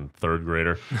a fucking 3rd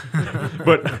grader.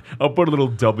 But I'll put a little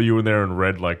W in there in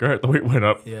red, like, all right, the weight went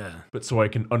up. Yeah. But so I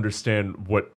can understand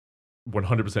what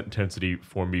 100% intensity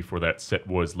for me for that set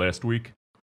was last week.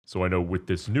 So I know with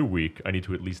this new week, I need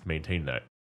to at least maintain that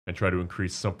and try to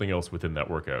increase something else within that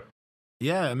workout.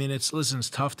 Yeah, I mean, it's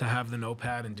tough to have the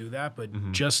notepad and do that,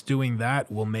 but just doing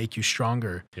that will make you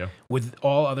stronger. Yeah. With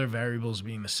all other variables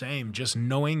being the same, just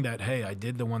knowing that, hey, I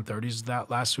did the 130s that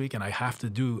last week, and I have to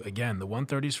do, again, the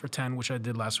 130s for 10, which I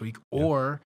did last week,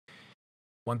 or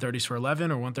 130s for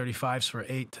 11 or 135s for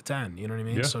 8 to 10. You know what I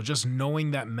mean? Yeah. So just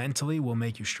knowing that mentally will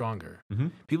make you stronger.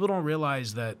 People don't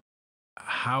realize that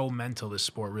how mental this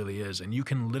sport really is, and you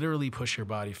can literally push your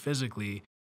body physically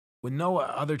with no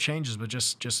other changes, but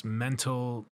just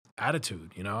mental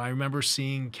attitude. You know, I remember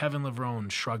seeing Kevin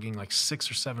Levrone shrugging like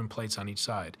 6 or 7 plates on each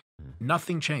side.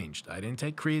 Nothing changed. I didn't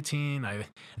take creatine. I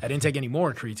didn't take any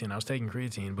more creatine. I was taking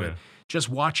creatine, but just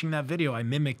watching that video, I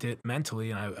mimicked it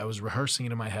mentally, and I was rehearsing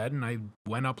it in my head, and I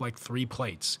went up like 3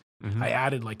 plates. I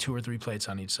added like 2 or 3 plates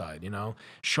on each side, you know.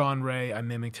 Sean Ray, I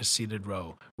mimicked his seated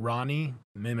row. Ronnie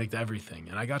mimicked everything,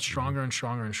 and I got stronger and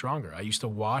stronger and stronger. I used to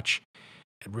watch,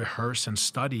 rehearse, and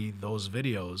study those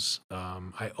videos.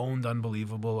 I owned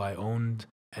Unbelievable. I owned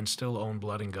and still own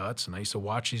Blood and Guts, and I used to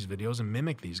watch these videos and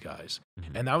mimic these guys.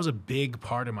 And that was a big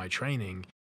part of my training,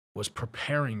 was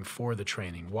preparing for the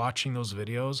training, watching those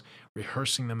videos,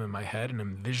 rehearsing them in my head, and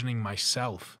envisioning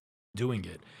myself doing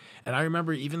it. And I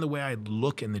remember even the way I'd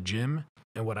look in the gym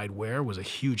and what I'd wear was a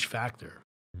huge factor.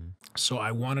 So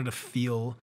I wanted to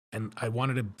feel, and I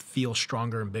wanted to feel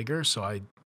stronger and bigger, so I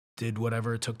did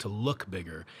whatever it took to look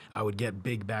bigger. I would get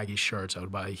big baggy shirts. I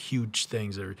would buy huge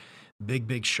things that are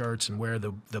big shirts and wear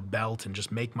the belt and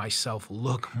just make myself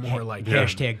look more like him.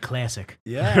 Hashtag classic.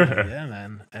 Yeah, yeah,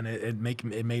 man. And it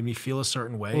made me feel a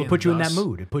certain way. Well, it put you in that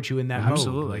mood. It put you in that mode.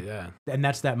 Absolutely, yeah. And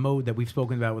that's that mode that we've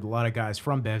spoken about with a lot of guys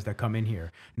from Bevs that come in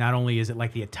here. Not only is it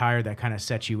like the attire that kind of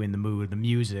sets you in the mood, the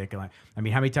music. Like, I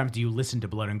mean, how many times do you listen to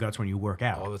Blood and Guts when you work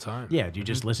out? All the time. Yeah, do you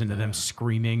just listen to them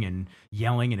screaming and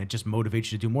yelling, and it just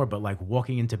motivates you to do more? But like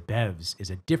walking into Bevs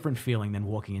is a different feeling than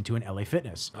walking into an LA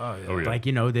Fitness. Oh, yeah. Oh, yeah. Like,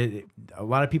 you know, a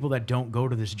lot of people that don't go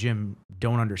to this gym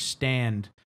don't understand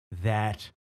that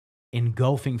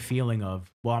engulfing feeling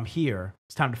of, well, I'm here.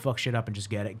 It's time to fuck shit up and just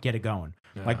get it going.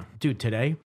 Yeah. Like, dude,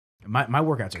 today, my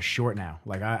workouts are short now.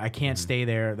 Like, I can't stay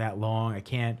there that long. I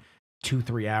can't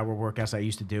 2-3 hour workouts I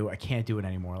used to do. I can't do it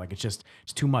anymore. Like, it's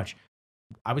too much.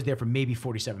 I was there for maybe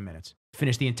 47 minutes.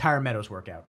 Finished the entire Meadows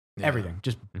workout. Yeah. Everything.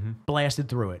 Just blasted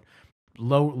through it.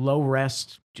 Low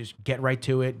rest. Just get right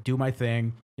to it. Do my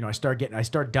thing. You know, I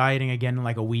start dieting again in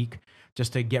like a week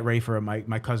just to get ready for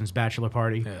my cousin's bachelor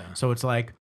party. Yeah. So it's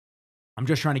like, I'm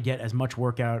just trying to get as much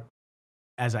workout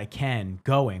as I can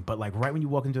going. But like right when you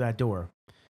walk into that door,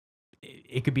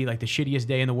 it could be like the shittiest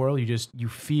day in the world. You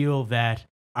feel that,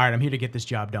 all right, I'm here to get this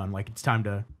job done. Like, it's time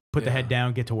to put the head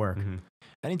down, get to work.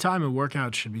 Anytime a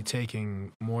workout should be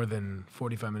taking more than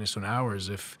 45 minutes to an hour is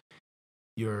if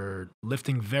you're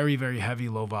lifting very, very heavy,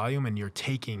 low volume, and you're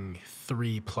taking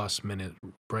 3+ minute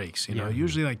breaks. You know,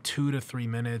 usually like 2 to 3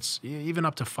 minutes, even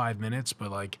up to 5 minutes. But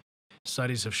like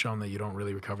studies have shown that you don't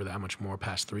really recover that much more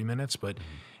past 3 minutes. But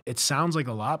it sounds like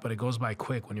a lot, but it goes by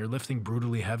quick. When you're lifting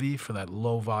brutally heavy for that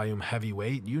low volume, heavy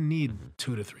weight, you need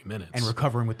 2 to 3 minutes. And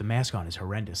recovering with the mask on is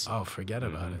horrendous. Oh, forget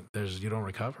about it. You don't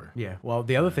recover. Yeah. Well,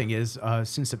 the other thing is,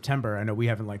 since September, I know we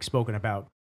haven't like spoken about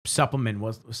supplement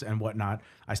and whatnot.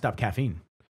 I stopped caffeine,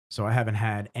 so I haven't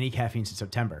had any caffeine since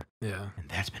September. Yeah, and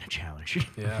that's been a challenge.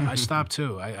 Yeah, I stopped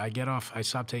too. I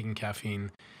stopped taking caffeine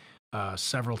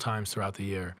several times throughout the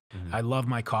year. I love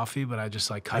my coffee, but I just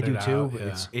like cut it out. I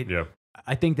do too. Yeah.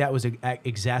 I think that was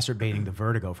exacerbating the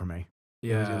vertigo for me.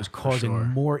 Yeah, it was causing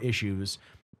more issues,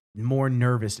 more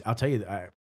nervous. I'll tell you,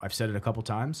 I've said it a couple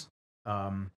times.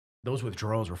 Those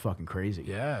withdrawals were fucking crazy.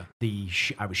 Yeah,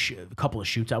 a couple of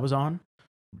shoots I was on.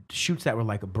 Shoots that were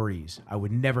like a breeze. I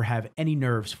would never have any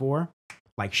nerves for,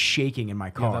 like shaking in my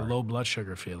car. Yeah, that low blood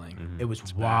sugar feeling. It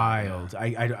was wild.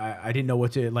 Yeah. I didn't know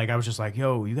what to, like, I was just like,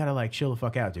 yo, you gotta like chill the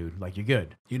fuck out, dude. Like, you're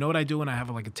good. You know what I do when I have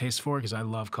like a taste for it? Because I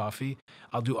love coffee.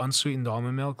 I'll do unsweetened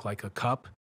almond milk, like a cup,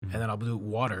 and then I'll do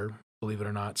water, believe it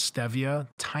or not, stevia,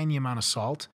 tiny amount of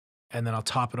salt, and then I'll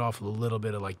top it off with a little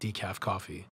bit of like decaf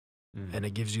coffee. And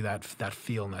it gives you that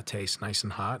feel and that taste, nice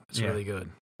and hot. It's really good.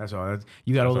 That's all.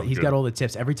 He's got all the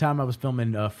tips. Every time I was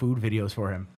filming food videos for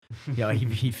him, like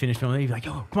he'd finish filming, he'd be like,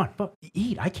 "Yo, come on,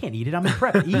 eat! I can't eat it. I'm in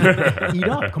prep. Eat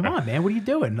up. Come on, man. What are you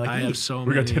doing? Like, I eat." have so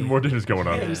we many. got 10 more dishes going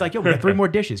on. Yeah, he's like, "Yo, we got 3 more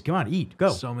dishes. Come on, eat. Go."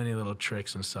 So many little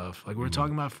tricks and stuff. Like we were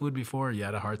talking about food before. You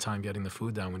had a hard time getting the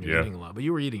food down when you're eating a lot, but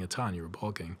you were eating a ton. You were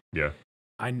bulking. Yeah.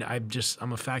 I'm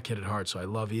a fat kid at heart, so I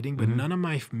love eating, but none of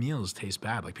my meals taste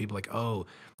bad. Like people are like, oh,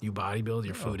 you bodybuild,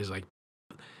 your food is like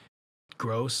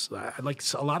gross. Like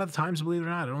a lot of the times, believe it or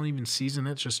not, I don't even season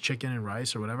it, just chicken and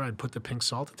rice or whatever. I'd put the pink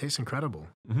salt. It tastes incredible.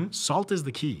 Salt is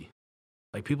the key.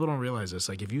 Like people don't realize this.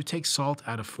 Like if you take salt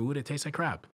out of food, it tastes like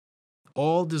crap.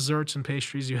 All desserts and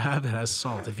pastries you have, it has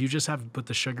salt. If you just put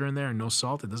the sugar in there and no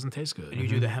salt, it doesn't taste good. And you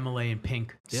do the Himalayan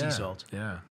pink sea salt.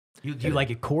 Yeah. Do you like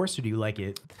it coarse or do you like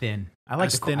it thin? I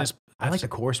like I like the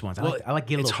coarse ones. I like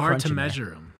getting a little crunch. It's hard to in there. measure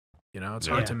them. You know, it's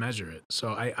hard to measure it. So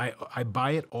I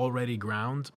buy it already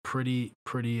ground, pretty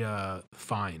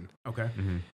fine. Okay.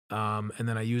 And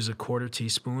then I use a 1/4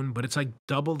 teaspoon, but it's like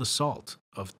double the salt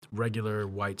of regular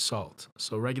white salt.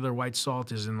 So regular white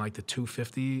salt is in like the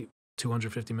 250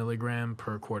 250 milligram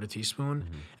per quarter teaspoon,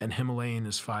 and Himalayan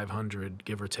is 500,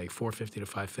 give or take, 450 to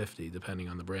 550, depending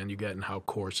on the brand you get and how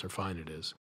coarse or fine it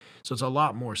is. So it's a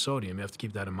lot more sodium. You have to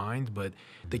keep that in mind. But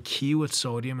the key with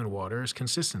sodium and water is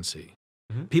consistency.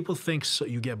 People think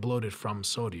you get bloated from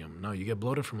sodium. No, you get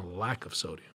bloated from a lack of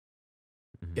sodium.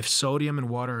 If sodium and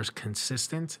water is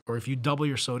consistent, or if you double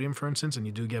your sodium, for instance, and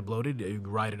you do get bloated, you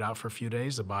ride it out for a few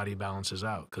days, the body balances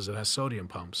out because it has sodium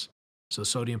pumps. So the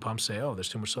sodium pumps say, oh, there's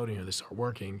too much sodium here. They start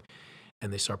working,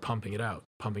 and they start pumping it out,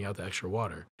 pumping out the extra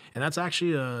water. And that's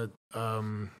actually a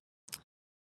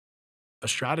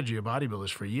strategy of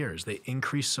bodybuilders for years. They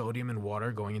increase sodium and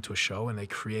water going into a show, and they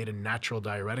create a natural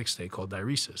diuretic state called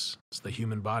diuresis. It's the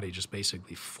human body just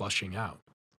basically flushing out.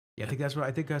 Yeah, I think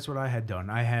that's what I had done.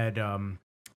 I had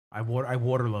I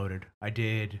water loaded. I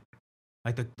did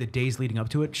like the days leading up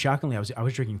to it. Shockingly, I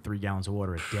was drinking 3 gallons of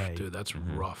water a day. Dude, that's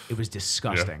rough. It was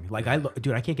disgusting. Like I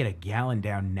can't get a gallon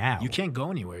down now. You can't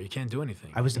go anywhere. You can't do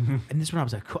anything. I was, and this is when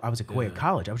I was away at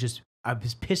college. I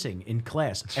was pissing in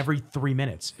class every 3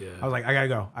 minutes. Yeah. I was like, I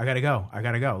gotta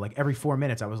go. Like every 4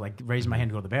 minutes, I was like raising my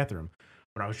hand to go to the bathroom.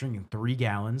 But I was drinking 3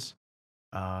 gallons.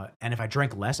 And if I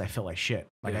drank less, I felt like shit.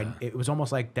 Like it was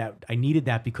almost like that. I needed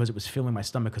that because it was filling my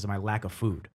stomach because of my lack of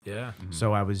food. Yeah.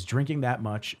 So I was drinking that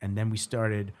much, and then we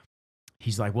started.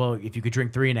 He's like, well, if you could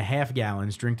drink 3.5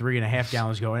 gallons, drink 3.5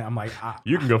 gallons going. I'm like,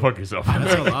 you can go fuck yourself.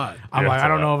 That's a lot. I'm like, I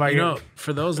don't know if I can.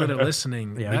 For those that are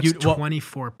listening, that's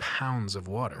 24 pounds of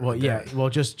water. Well, yeah. Well,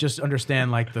 just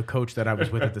understand, like the coach that I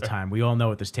was with at the time. We all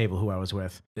know at this table who I was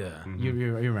with. Yeah. You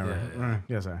remember? Yeah.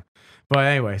 Yes, sir. But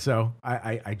anyway, so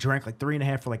I drank like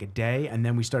 3.5 for like a day, and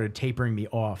then we started tapering me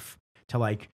off to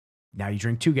like, now you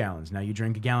drink 2 gallons. Now you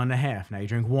drink 1.5 gallons. Now you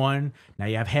drink 1. Now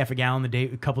you have half a gallon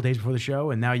a couple days before the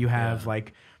show, and now you have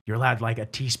like you're allowed like a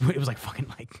teaspoon. It was like fucking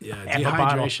like half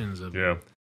dehydration's a bottle.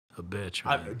 A bitch.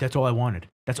 Man. That's all I wanted.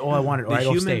 That's all I wanted. Right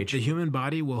off stage. The human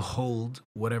body will hold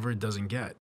whatever it doesn't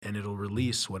get, and it'll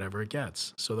release whatever it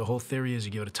gets. So the whole theory is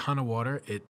you give it a ton of water,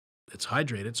 it's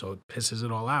hydrated, so it pisses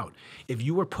it all out. If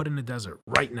you were put in a desert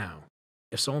right now,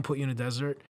 if someone put you in a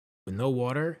desert with no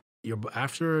water,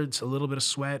 after it's a little bit of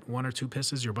sweat, 1 or 2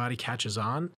 pisses, your body catches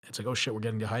on. It's like, oh shit, we're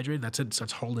getting dehydrated. That's it. It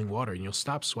starts holding water, and you'll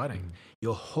stop sweating.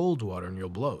 You'll hold water, and you'll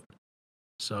bloat.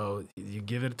 So you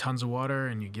give it tons of water,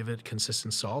 and you give it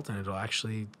consistent salt, and it'll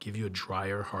actually give you a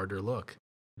drier, harder look.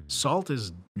 Salt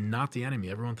is not the enemy.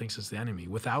 Everyone thinks it's the enemy.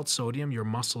 Without sodium, your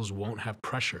muscles won't have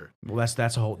pressure. Well,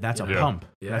 that's a pump.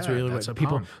 Yeah, that's really what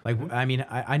people pump. like. I mean,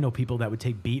 I know people that would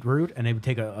take beetroot and they would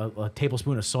take a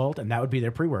tablespoon of salt, and that would be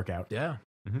their pre-workout. Yeah.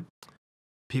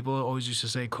 People always used to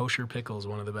say kosher pickle is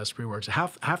one of the best pre-works.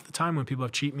 Half the time when people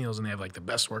have cheat meals and they have like the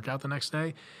best workout the next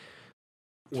day,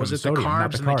 was it the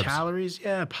carbs and the calories?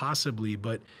 Yeah, possibly,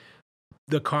 but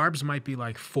the carbs might be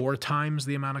like 4 times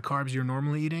the amount of carbs you're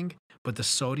normally eating, but the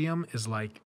sodium is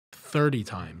like 30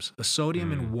 times. The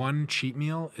sodium in one cheat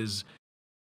meal is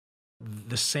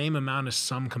the same amount as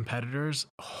some competitors'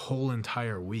 whole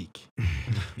entire week.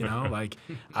 You know, like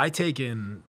I take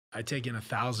in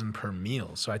 1,000 per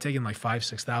meal. So I take in like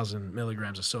 6,000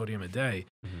 milligrams of sodium a day.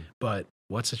 But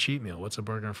what's a cheat meal? What's a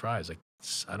burger and fries? Like,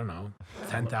 I don't know,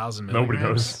 10,000 milligrams. Nobody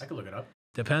knows. I could look it up.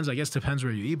 Depends. I guess depends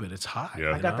where you eat, but it's high.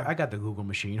 Yeah. I got the Google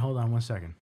machine. Hold on 1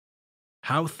 second.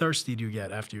 How thirsty do you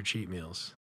get after your cheat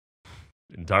meals?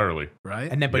 Entirely.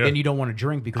 Right? And then you don't want to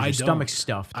drink because your stomach's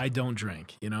stuffed. I don't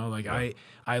drink. You know, like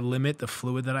I limit the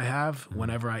fluid that I have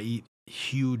whenever I eat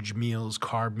huge meals,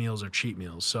 carb meals, or cheat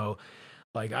meals. So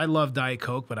like I love Diet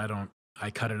Coke, but I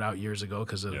cut it out years ago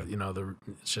because of,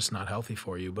 it's just not healthy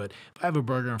for you. But if I have a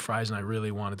burger and fries and I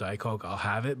really want a Diet Coke, I'll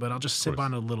have it, but I'll just sip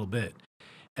on it a little bit.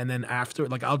 And then after,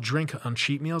 like I'll drink on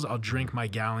cheat meals, I'll drink my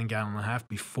gallon and a half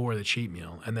before the cheat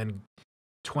meal. And then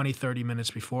 20, 30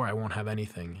 minutes before, I won't have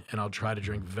anything. And I'll try to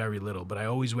drink very little. But I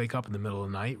always wake up in the middle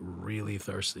of the night really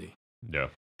thirsty. Yeah.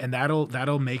 And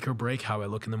that'll make or break how I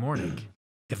look in the morning.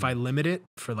 If I limit it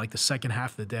for like the second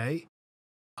half of the day,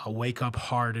 I'll wake up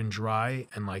hard and dry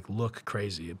and like look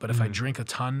crazy. But if I drink a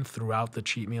ton throughout the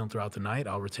cheat meal and throughout the night,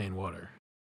 I'll retain water.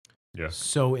 Yeah.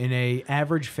 So in a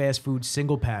average fast food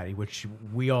single patty, which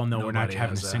we all know we're not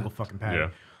having a single fucking patty. Yeah.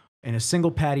 In a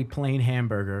single patty plain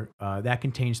hamburger, that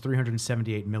contains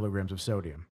 378 milligrams of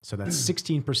sodium. So that's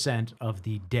 16% of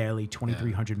the daily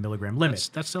 2,300 milligram limit.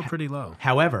 That's still pretty low.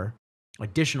 However,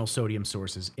 additional sodium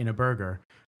sources in a burger,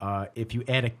 if you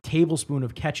add a tablespoon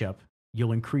of ketchup,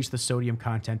 you'll increase the sodium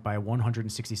content by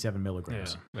 167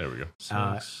 milligrams. Yeah. There we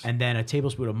go. And then a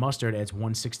tablespoon of mustard adds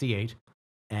 168.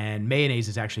 And mayonnaise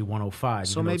is actually 105.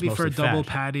 So maybe for a double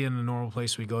patty in a normal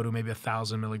place we go to, maybe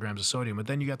 1,000 milligrams of sodium. But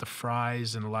then you got the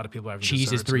fries, and a lot of people have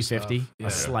cheese is 350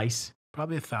 a slice.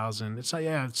 Probably 1,000. It's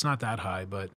not that high,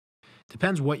 but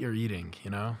Depends what you're eating,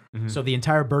 you know? So the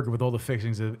entire burger with all the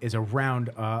fixings is around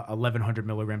 1,100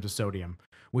 milligrams of sodium,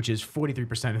 which is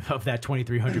 43% of that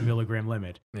 2,300 milligram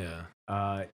limit. Yeah.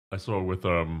 I saw with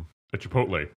a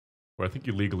Chipotle, where I think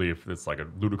you legally, if it's like a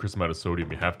ludicrous amount of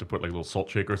sodium, you have to put like a little salt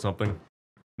shaker or something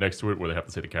next to it where they have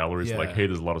to say the calories. Like, hey,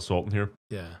 there's a lot of salt in here.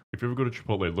 Yeah. If you ever go to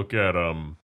Chipotle, look at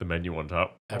the menu on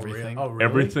top. Everything. Oh, really?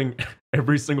 Everything,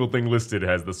 every single thing listed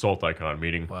has the salt icon,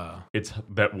 meaning Wow. it's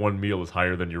that one meal is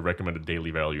higher than your recommended daily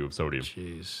value of sodium.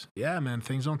 Jeez. Yeah, man,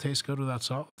 things don't taste good without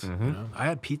salt. You know? I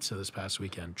had pizza this past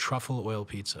weekend. Truffle oil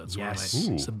pizza. It's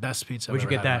it's the best pizza I've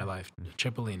ever had in my life.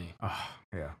 Cipollini. Oh,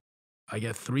 yeah. I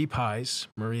get 3 pies.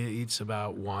 Maria eats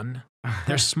about 1.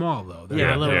 They're small though. They're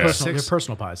Yeah, a little yeah. personal. They're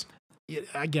personal pies. Yeah,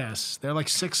 I guess they're like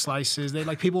 6 slices. They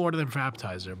like people order them for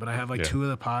appetizer, but I have like 2 of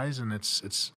the pies, and it's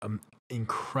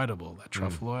incredible. That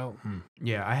truffle oil.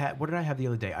 Yeah, I had. What did I have the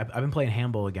other day? I've been playing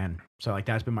handball again, so like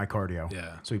that's been my cardio.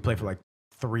 Yeah, So we play for like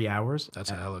 3 hours.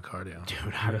 that's a hella cardio,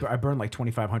 Dude, I burned like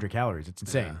 2,500 calories. It's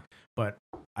insane. Yeah. But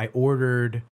I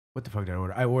ordered. What the fuck did I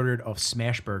order? I ordered a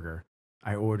smash burger.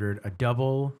 I ordered a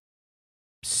double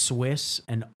Swiss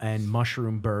and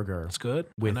mushroom burger. It's good.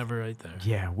 With- I never ate there.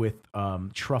 Yeah, with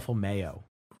truffle mayo.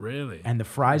 Really? And the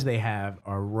fries they have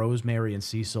are rosemary and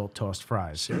sea salt tossed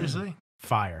fries. Seriously?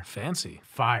 Fire. Fancy.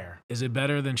 Fire. Is it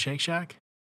better than Shake Shack?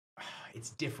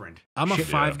 It's different. I'm a Shit.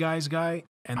 Five Guys guy,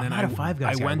 and I'm then not a Five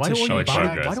Guys I guy. went Why to don't Shake we Five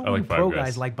Shack. Guys. Why don't I like we Five pro Guys.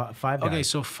 guys like Five Guys? Okay,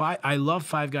 so I love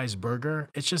Five Guys burger.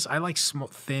 It's just I like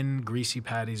thin, greasy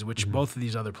patties, which both of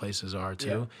these other places are too.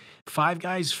 Yeah. Five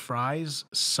Guys fries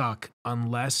suck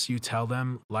unless you tell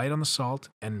them light on the salt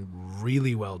and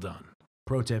really well done.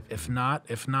 Pro tip. If not,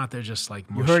 they're just like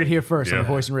You heard it mushy. here first on Yeah. the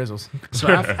Voice and Rizzles. So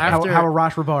after how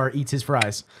Arash Rahbar eats his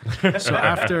fries. So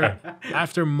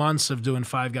after months of doing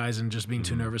Five Guys and just being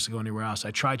too nervous to go anywhere else,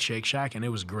 I tried Shake Shack and it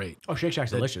was great. Oh, Shake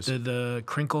Shack's delicious. The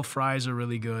crinkle fries are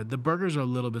really good. The burgers are a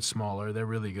little bit smaller. They're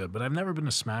really good, but I've never been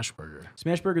to Smash Burger.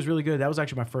 Smash Burger's really good. That was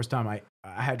actually my first time. I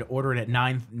had to order it at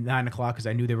 9 o'clock because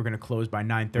I knew they were going to close by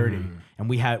 9:30. And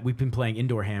we've been playing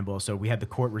indoor handball, so we had the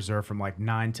court reserved from like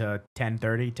 9 to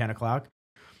 10:30, 10 o'clock.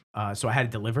 So I had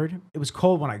it delivered. It was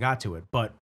cold when I got to it,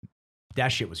 but that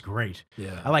shit was great.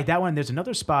 Yeah. I like that one. There's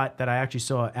another spot that I actually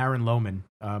saw. Aaron Lohman,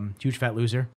 Huge Fat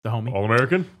Loser, the homie. All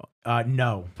American?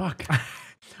 No. Fuck.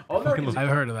 All American. I've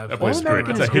heard of that. That place is great.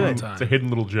 All-American It's is a hidden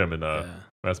little gem in Yeah.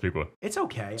 Massapequa. It's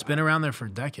okay. It's been around there for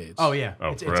decades. Oh yeah.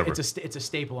 Oh, it's forever. a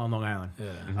staple on Long Island.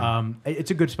 Yeah.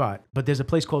 It's a good spot. But there's a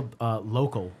place called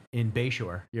Local in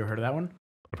Bayshore. You ever heard of that one?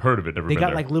 I've heard of it, never They been got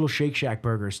there. like little Shake Shack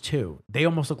burgers too. They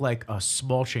almost look like a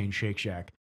small chain Shake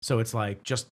Shack. So it's like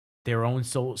just their own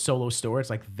solo store. It's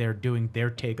like they're doing their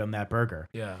take on that burger.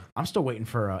 Yeah. I'm still waiting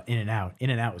for In-N-Out.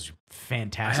 In-N-Out was I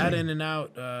fantastic. had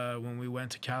In-N-Out when we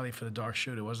went to Cali for the dark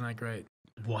shoot. It wasn't that great.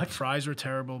 What? Fries were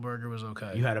terrible. Burger was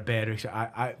okay. You had a bad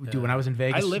dude, when I was in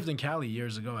Vegas. I lived in Cali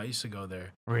years ago. I used to go there.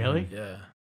 Really? Yeah.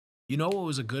 You know what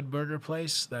was a good burger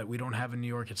place that we don't have in New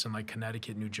York? It's in like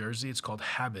Connecticut, New Jersey. It's called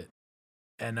Habit.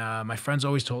 And my friends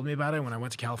always told me about it. When I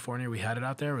went to California, we had it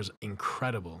out there. It was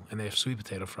incredible. And they have sweet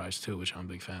potato fries too, which I'm a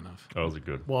big fan of. Oh, was it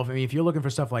good? Well, if you're looking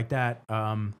for stuff like that,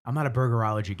 I'm not a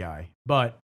burgerology guy,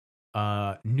 but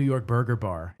New York Burger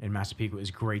Bar in Massapequa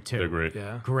is great too. They're great.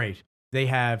 Yeah. Great. They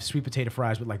have sweet potato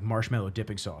fries with like marshmallow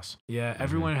dipping sauce. Yeah,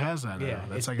 everyone has that now. Yeah,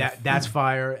 That's it's like that's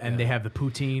fire, and they have the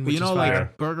poutine, But which you know, is fire.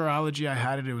 like Burgerology, I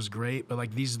had it. It was great. But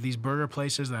like these burger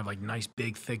places that have like nice,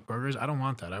 big, thick burgers, I don't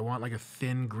want that. I want like a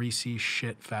thin, greasy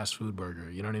shit fast food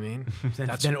burger. You know what I mean?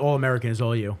 Then all American is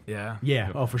all you. Yeah.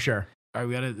 Yeah. Oh, for sure. All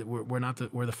right,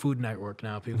 we're the Food Network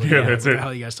now. People, Yeah, that's what it. the hell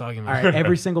are you guys talking All about? right.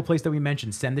 Every single place that we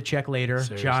mentioned, send the check later.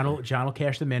 Seriously. John will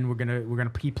cash them in. We're gonna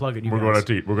keep plugging you We're guys. going out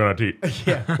to eat. We're going out to eat.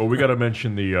 Yeah. Well, we got to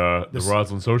mention the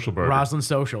Roslyn Social Burger. Roslyn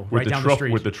Social, with right the down the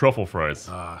street. With the truffle fries.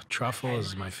 Truffle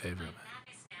is my favorite.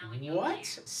 What?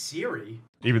 Siri?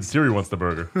 Even Siri wants the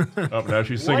burger. Oh, now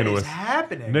she's singing to us.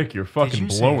 Happening? Nick, you're Did fucking you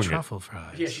say blowing it. truffle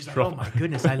fries? Yeah, she's like, Truffle. oh my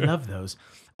goodness, I love those.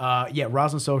 Yeah,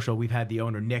 Roslyn Social. We've had the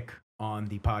owner Nick on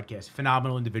the podcast.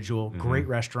 Phenomenal individual, great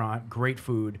restaurant, great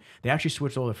food. They actually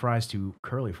switched all the fries to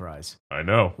curly fries. I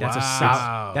know. That's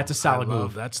Wow. a solid I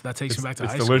love- move. That takes me back to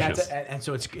it's high school. delicious. And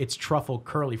so it's truffle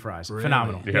curly fries. Really?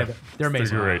 Phenomenal. Yeah. They're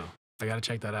amazing. They're great. I got to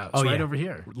check that out. Oh, It's right yeah. over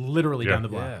here. Literally Yeah. down the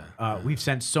block. We've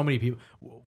sent so many people.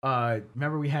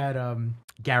 Remember we had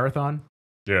Gareth on?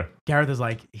 Yeah. Gareth is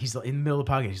like, he's in the middle of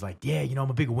the podcast. He's like, yeah, I'm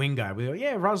a big wing guy. We go,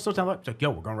 yeah, Roslyn's still down. He's like, yo,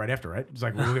 we're going right after, right? He's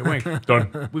like, we'll get wing.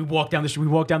 Done. We walked down the street.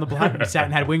 We walked down the block. We sat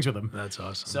and had wings with him. That's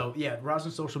awesome. So yeah,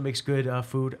 Roslyn Social makes good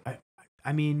food.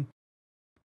 I mean,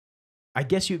 I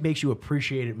guess it makes you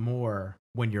appreciate it more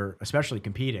when you're especially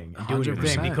competing and doing your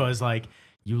thing 100%. because like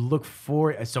you look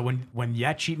for. So when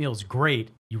that cheat meal is great,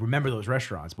 you remember those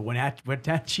restaurants. But when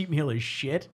that cheat meal is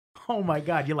shit, oh my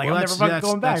God, you're like, I'm never fucking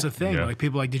going back. That's the thing. Yeah. Like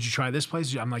people are like, did you try this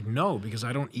place? I'm like, no, because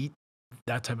I don't eat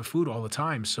that type of food all the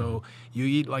time. So you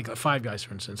eat like a Five Guys,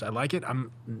 for instance. I like it.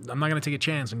 I'm not gonna take a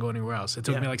chance and go anywhere else. It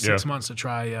took me like 6 months to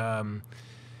try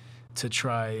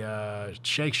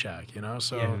Shake Shack, you know.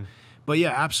 So, but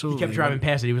yeah, absolutely. He kept driving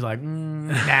past it. He was like,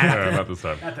 nah, Not this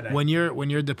time. not today. When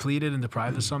you're depleted and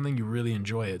deprived of something, you really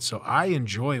enjoy it. So I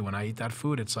enjoy when I eat that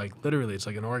food. It's like literally, it's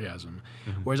like an orgasm.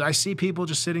 Whereas I see people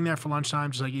just sitting there for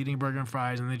lunchtime, just like eating a burger and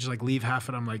fries, and they just like leave half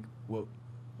it. I'm like, what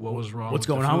was wrong? What's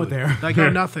with going the on with food? there? Like, no,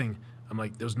 nothing. I'm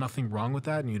like, there's nothing wrong with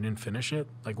that, and you didn't finish it.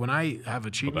 Like when I have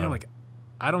a cheat meal, like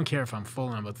I don't care if I'm full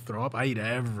and I'm about to throw up. I eat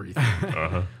everything.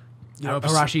 You know,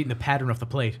 Arash eating the pattern off the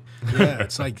plate. yeah,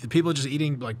 it's like the people just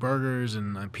eating like burgers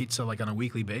and pizza like on a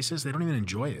weekly basis. They don't even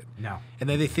enjoy it. No. And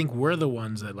then they think we're the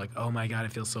ones that like, oh my God, I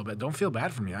feel so bad. Don't feel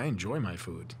bad for me. I enjoy my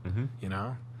food. You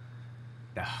know.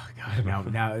 Oh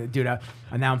God! Now, dude, now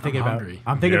I'm thinking about. hungry.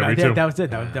 I'm thinking Yeah, about. me too. That was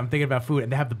it. I'm thinking about food,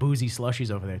 and they have the boozy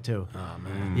slushies over there too. Oh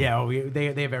man. Yeah,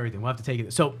 they have everything. We'll have to take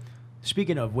it. So,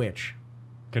 speaking of which,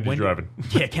 Kenji's driving.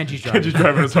 Yeah, Kenji's driving. Kenji's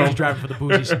driving us home. Kenji's driving for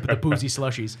the boozy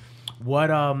slushies.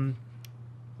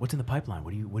 What's in the pipeline?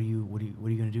 What are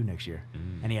you gonna do next year?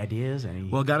 Any ideas? Any?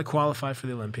 Well, got to qualify for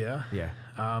the Olympia. Yeah.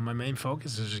 My main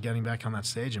focus is just getting back on that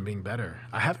stage and being better.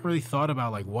 I haven't really thought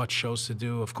about like what shows to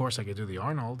do. Of course, I could do the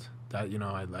Arnold. That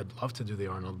I'd love to do the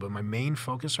Arnold, but my main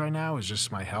focus right now is just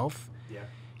my health. Yeah.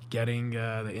 Getting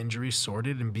the injuries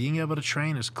sorted and being able to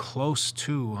train as close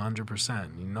to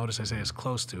 100%. You notice I say as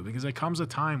close to, because there comes a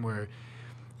time where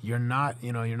you're not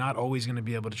always going to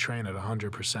be able to train at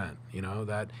 100%. You know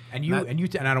that. And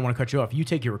I don't want to cut you off. You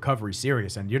take your recovery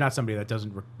serious, and you're not somebody that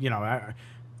doesn't.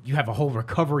 You have a whole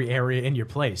recovery area in your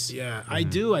place. Yeah, I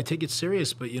do. I take it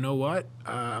serious, but you know what?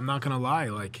 I'm not going to lie.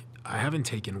 Like I haven't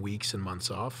taken weeks and months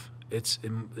off. It's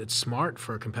smart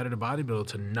for a competitive bodybuilder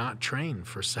to not train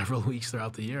for several weeks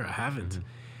throughout the year. I haven't.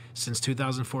 Since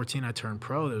 2014, I turned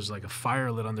pro. There's like a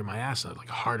fire lit under my ass. Like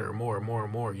harder,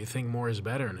 more. You think more is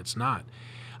better, and it's not.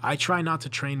 I try not to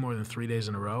train more than 3 days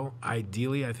in a row.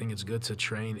 Ideally, I think it's good to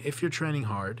train, if you're training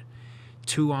hard,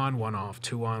 2 on, 1 off,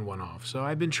 2 on, 1 off. So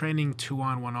I've been training 2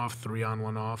 on, 1 off, 3 on,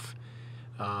 1 off.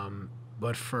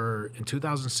 But in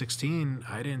 2016,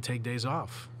 I didn't take days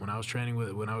off. When I was working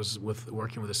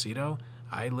with Aceto,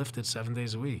 I lifted 7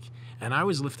 days a week, and I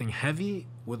was lifting heavy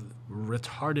with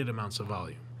retarded amounts of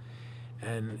volume.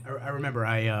 And I remember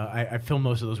I filmed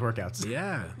most of those workouts.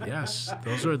 yeah, yes,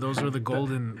 those are the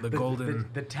golden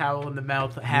the towel in the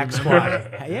mouth hack squat.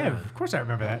 Yeah, of course I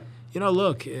remember that. You know,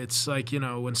 look, it's like,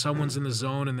 when someone's in the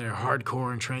zone and they're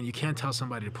hardcore and trained, you can't tell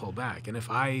somebody to pull back. And if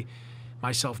I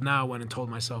myself now went and told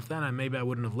myself then, maybe I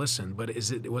wouldn't have listened. But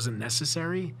was it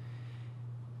necessary?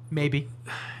 Maybe.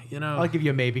 I'll give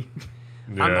you a maybe.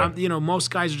 Yeah. Most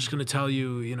guys are just going to tell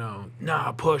you,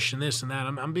 nah, push and this and that.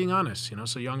 I'm being honest,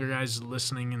 So younger guys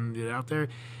listening and out there,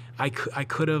 I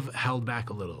could have held back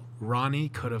a little. Ronnie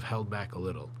could have held back a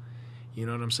little. You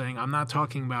know what I'm saying? I'm not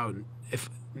talking about if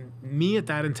me at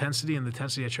that intensity and the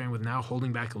intensity I train with now,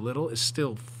 holding back a little is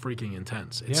still freaking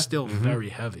intense. It's still very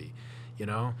heavy.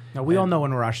 Now we all know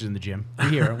when Arash is in the gym. We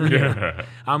hear it.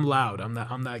 I'm loud.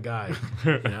 I'm that guy.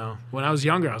 When I was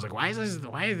younger, I was like, why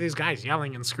are these guys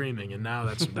yelling and screaming? And now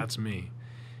that's me.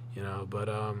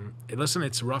 But listen,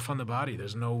 it's rough on the body.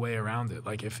 There's no way around it.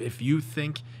 Like if you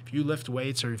lift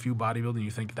weights or if you bodybuild and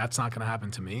you think that's not going to happen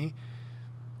to me,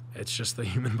 it's just the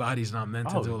human body's not meant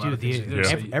to do a lot of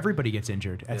things. Everybody gets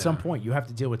injured at some point. You have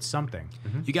to deal with something.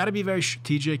 You got to be very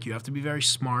strategic. You have to be very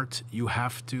smart. You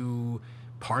have to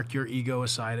park your ego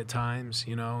aside at times,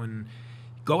 and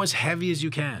go as heavy as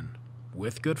you can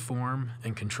with good form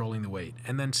and controlling the weight,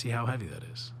 and then see how heavy that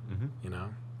is.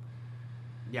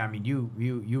 Yeah, I mean,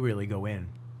 you really go in,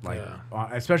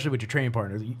 especially with your training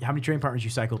partners. How many training partners you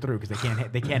cycle through because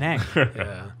they can't hang.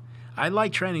 Yeah, I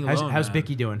like training alone. How's man.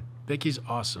 Bicky doing? Bicky's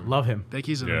awesome. Love him.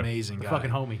 Bicky's an amazing guy. Fucking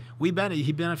homie.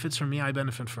 He benefits from me. I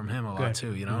benefit from him a lot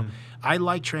too. I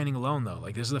like training alone though.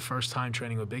 Like this is the first time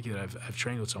training with Bicky that I've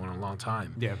trained with someone in a long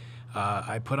time. Yeah.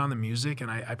 I put on the music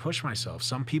and I push myself.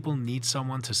 Some people need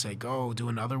someone to say, go do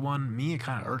another one. Me, it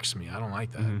kind of irks me. I don't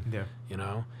like that.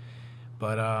 Yeah.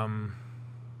 But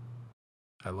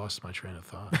I lost my train of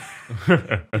thought.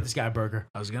 Get this guy a burger.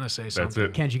 I was gonna say something.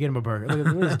 That's it. Can't you get him a burger? Look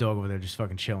at this dog over there just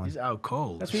fucking chilling. He's out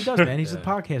cold. That's what he does, man. He's a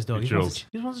podcast dog. He wants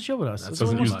to chill with us. That's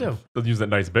what he wants to do. Doesn't use that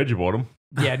nice bed you bought him.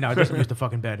 Yeah, no, it doesn't use the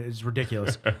fucking bed. It's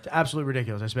ridiculous. It's absolutely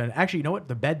ridiculous. Actually, you know what?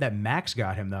 The bed that Max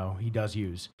got him, though, he does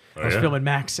use. I was filming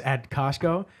Max at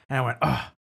Costco, and I went, oh,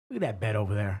 look at that bed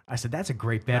over there. I said, that's a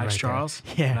great bed Max right Charles?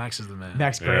 there. Yeah. Max is the man.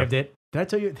 Max grabbed it. Did I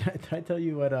tell you? Did I tell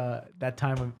you what? That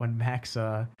time when Max,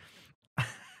 when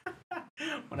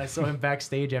I saw him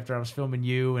backstage after I was filming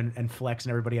you and Flex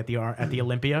and everybody at the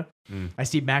Olympia, I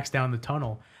see Max down the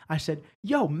tunnel. I said,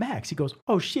 "Yo, Max." He goes,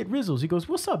 "Oh shit, Rizzles." He goes,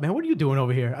 "What's up, man? What are you doing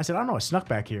over here?" I said, "I don't know. I snuck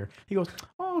back here." He goes,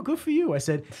 "Oh, good for you." I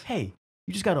said, "Hey,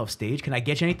 you just got off stage. Can I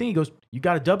get you anything?" He goes, "You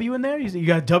got a W in there?" He said, "You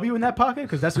got a W in that pocket?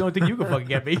 Because that's the only thing you can fucking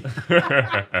get me."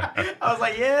 I was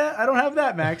like, "Yeah, I don't have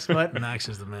that, Max, but Max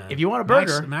is the man. if you want a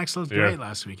burger." Max looked great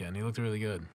last weekend. He looked really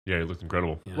good. Yeah, he looked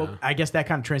incredible. You Well, know? I guess that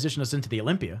kind of transitioned us into the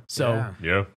Olympia. So,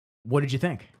 Yeah. what did you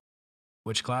think?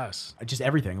 Which class? Just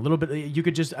everything. A little bit. You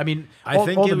could just. I mean, I all,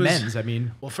 think all it the was- men's. I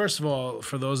mean, Well, first of all,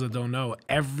 for those that don't know,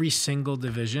 every single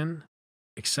division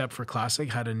except for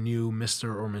Classic had a new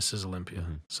Mr. or Mrs. Olympia.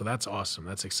 So that's awesome.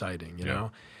 That's exciting, you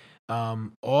know?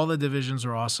 All the divisions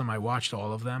are awesome. I watched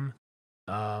all of them.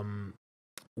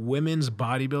 Women's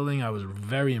bodybuilding, I was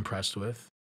very impressed with.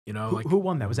 You know, who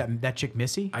won that? Was that chick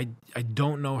Missy? I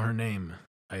don't know her name.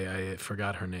 I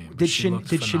forgot her name. but Did she looked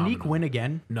Shanique phenomenal. win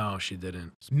again? No, she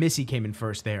didn't. Missy came in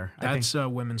first there. I think. That's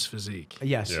women's physique.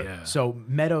 Yes. Yeah. So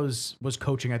Meadows was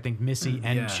coaching, I think, Missy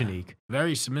and Yeah. Shanique.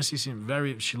 Missy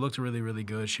seemed she looked really, really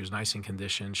good. She was nice in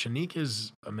condition. Shanique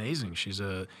is amazing.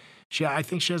 I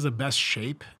think she has the best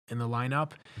shape in the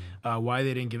lineup. Why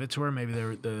they didn't give it to her? Maybe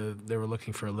they were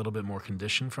looking for a little bit more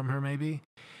condition from her, maybe.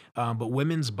 But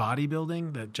women's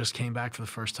bodybuilding that just came back for the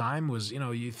first time was,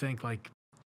 you think like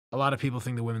a lot of people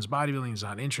think the women's bodybuilding is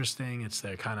not interesting. It's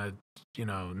their kind of,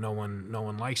 no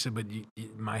one likes it. But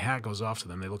my hat goes off to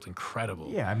them. They looked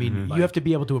incredible. Yeah, I mean, you have to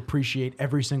be able to appreciate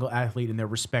every single athlete in their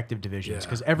respective divisions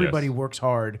because everybody works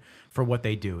hard for what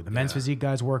they do. The men's physique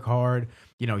guys work hard.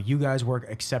 You guys work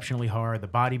exceptionally hard. The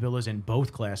bodybuilders in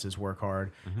both classes work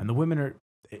hard. And the women are,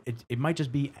 it might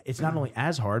just be, it's not only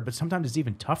as hard, but sometimes it's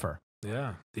even tougher.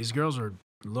 Yeah, these girls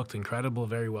looked incredible,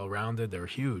 very well-rounded. They were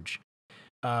huge.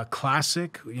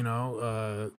 Classic,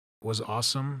 was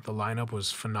awesome. The lineup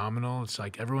was phenomenal. It's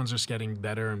like everyone's just getting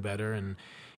better and better. And,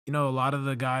 a lot of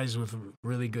the guys with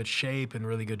really good shape and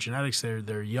really good genetics,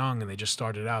 they're young and they just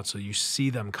started out. So you see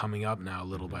them coming up now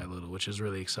little by little, which is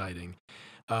really exciting.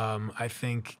 I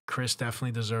think Chris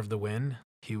definitely deserved the win.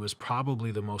 He was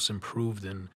probably the most improved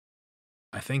in,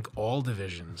 I think, all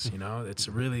divisions. It's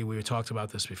really, we talked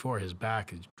about this before. His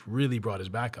back really brought his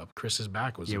back up. Chris's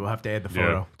back was. Yeah, we'll have to add the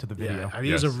photo to the video. Yeah, I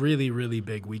mean, it was a really, really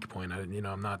big weak point.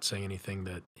 I'm not saying anything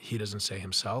that he doesn't say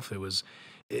himself.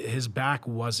 His back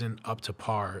wasn't up to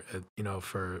par,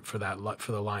 for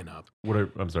the lineup.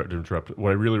 I'm sorry to interrupt.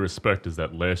 What I really respect is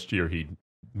that last year he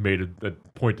made a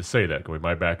point to say that, going,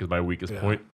 my back is my weakest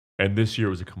point. And this year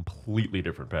was a completely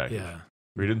different package. Yeah.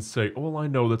 Where he didn't say, "Oh, well, I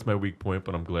know that's my weak point,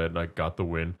 but I'm glad I got the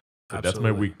win. But that's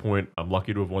my weak point. I'm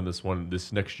lucky to have won this one.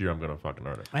 This next year, I'm going to fucking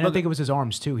earn it." I don't think it was his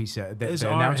arms, too, he said. The His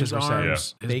announcers were saying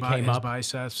arms, they came up. His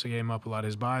biceps came up a lot.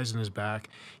 His bis and his back.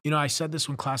 I said this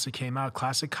when Classic came out.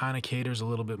 Classic kind of caters a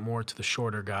little bit more to the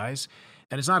shorter guys.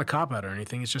 And it's not a cop-out or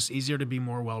anything. It's just easier to be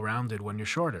more well-rounded when you're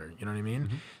shorter. You know what I mean?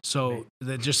 So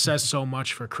that just says so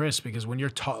much for Chris because when you're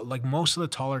tall, like most of the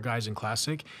taller guys in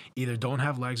Classic either don't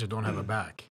have legs or don't have a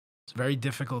back. It's very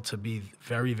difficult to be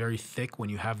very, very thick when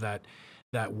you have that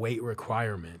weight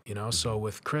requirement, So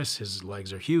with Chris, his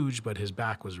legs are huge, but his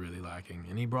back was really lacking.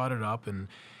 And he brought it up and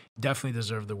definitely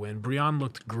deserved the win. Breon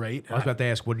looked great. I was about to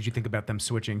ask, what did you think about them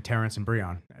switching Terrence and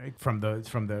Breon from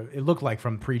it looked like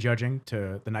from prejudging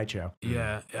to the night show?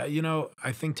 Yeah.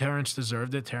 I think Terrence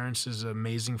deserved it. Terrence is an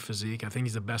amazing physique. I think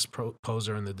he's the best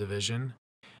poser in the division.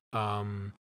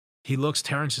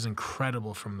 Terrence is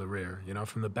incredible from the rear.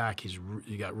 From the back,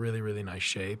 you got really, really nice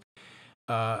shape.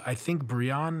 I think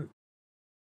Breon,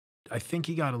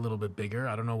 he got a little bit bigger.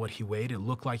 I don't know what he weighed. It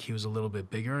looked like he was a little bit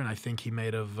bigger, and I think he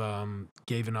may have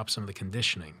given up some of the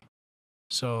conditioning.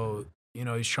 So,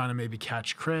 he's trying to maybe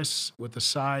catch Chris with the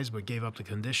size, but gave up the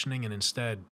conditioning, and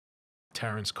instead,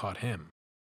 Terrence caught him.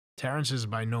 Terrence is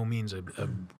by no means a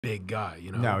big guy,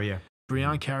 No, yeah.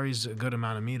 Breon carries a good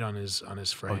amount of meat on his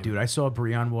frame. Oh, dude, I saw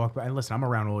Breon walk by. And listen, I'm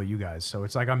around all of you guys, so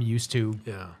it's like I'm used to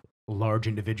large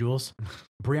individuals.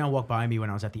 Breon walked by me when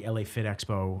I was at the LA Fit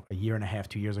Expo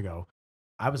 2 years ago.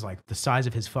 I was like, the size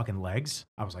of his fucking legs.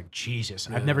 I was like, Jesus.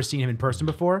 I've never seen him in person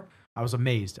before. I was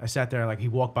amazed. I sat there, like, he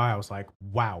walked by. I was like,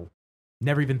 wow.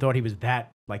 Never even thought he was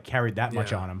carried that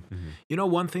much on him.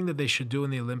 One thing that they should do in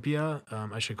the Olympia,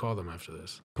 I should call them after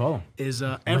this. Call him. Is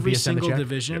every single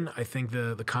division, I think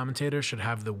the commentator should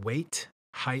have the weight,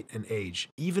 height, and age,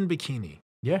 even bikini.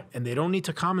 Yeah. And they don't need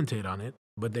to commentate on it,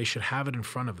 but they should have it in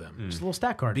front of them. Just a little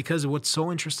stat card. Because what's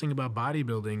so interesting about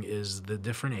bodybuilding is the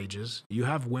different ages. You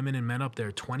have women and men up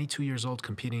there 22 years old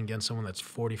competing against someone that's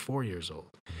 44 years old.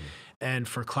 And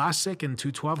for Classic and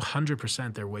 212,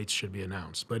 100% their weights should be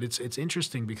announced. But it's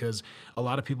interesting because a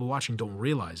lot of people watching don't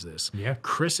realize this. Yeah.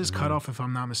 Chris's cutoff, if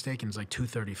I'm not mistaken, is like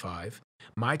 235.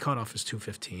 My cutoff is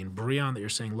 215. Breon, that you're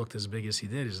saying looked as big as he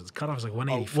did, his cutoff is like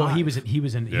 185. Well, he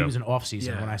was in off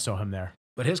season when I saw him there.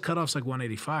 But his cutoff's like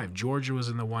 185. Georgia was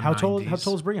in the 190s. How tall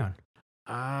is Breon?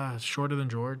 Shorter than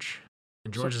George.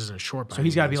 And George isn't short. So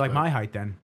he's got to be like my height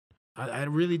then. I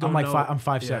really don't know. I'm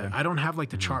 5'7". I don't have like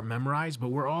the chart memorized, but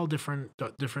we're all different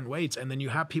weights. And then you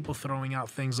have people throwing out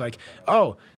things like,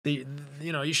 oh,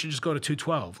 you should just go to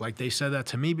 212. Like they said that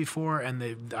to me before,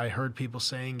 and I heard people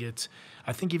saying it.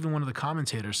 I think even one of the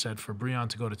commentators said for Breon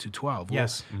to go to 212. Well,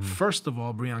 yes. First of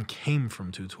all, Breon came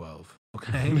from 212.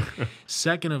 Okay.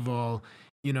 Second of all,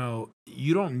 you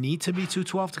don't need to be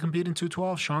 212 to compete in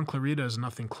 212. Sean Clarita is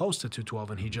nothing close to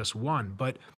 212, and he just won.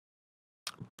 But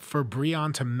for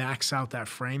Breon to max out that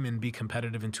frame and be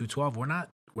competitive in 212, we're not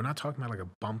talking about like a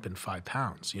bump in 5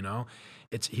 pounds.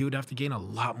 He would have to gain a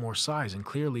lot more size, and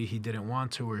clearly he didn't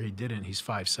want to, or he didn't. He's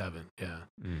 5'7". Yeah.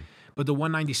 But the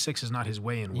 196 is not his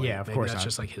weigh-in weight. Yeah, of Maybe course that's not.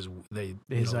 just like his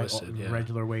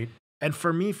regular weight. And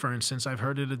for me, for instance, I've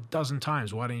heard it a dozen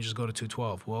times. Why don't you just go to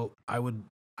 212? Well, I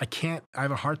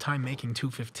have a hard time making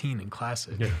 215 in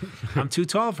Classic. Yeah. I'm too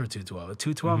tall for 212. At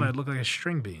 212, I'd look like a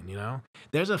string bean,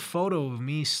 There's a photo of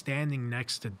me standing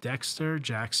next to Dexter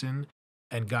Jackson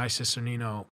and Guy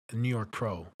Cisternino, New York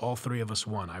Pro. All three of us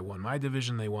won. I won my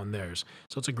division, they won theirs.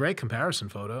 So it's a great comparison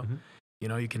photo.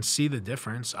 You can see the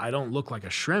difference. I don't look like a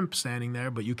shrimp standing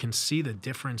there, but you can see the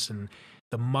difference in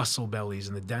the muscle bellies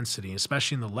and the density,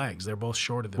 especially in the legs. They're both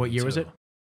shorter than me. What year was it?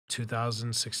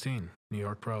 2016, New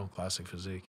York Pro, Classic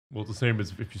Physique. Well, it's the same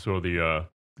as if you saw the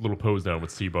little pose down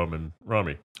with C-Bum and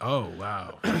Rami. Oh,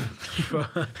 wow.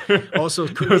 Also,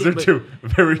 those are two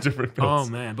very different builds.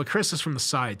 Oh, man. But Chris is from the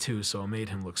side, too, so it made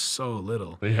him look so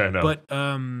little. Yeah, I know. But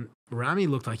Rami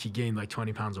looked like he gained like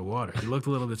 20 pounds of water. He looked a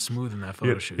little bit smooth in that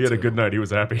photo shoot, He had a good night. He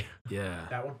was happy. Yeah.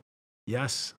 That one?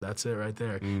 Yes, that's it right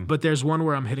there. But there's one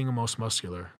where I'm hitting the most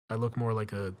muscular. I look more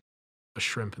like a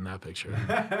shrimp in that picture.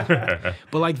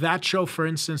 But like that show, for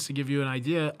instance, to give you an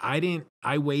idea,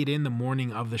 I weighed in the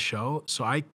morning of the show, so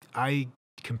I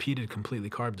competed completely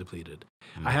carb depleted.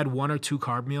 I had 1 or 2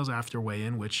 carb meals after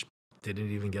weigh-in, which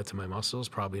didn't even get to my muscles,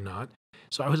 probably not.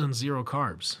 So I was on 0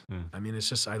 carbs. I mean, it's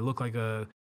just I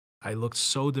looked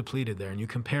so depleted there. And you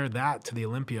compare that to the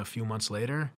Olympia a few months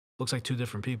later, looks like 2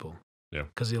 different people. Yeah.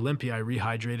 Because the Olympia, I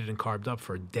rehydrated and carbed up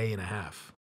for a day and a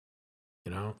half.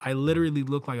 I literally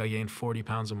look like I gained 40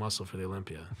 pounds of muscle for the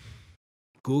Olympia.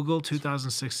 Google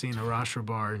 2016 Arash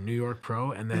Rahbar New York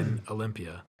Pro and then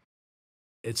Olympia.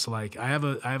 It's like I have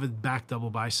a back double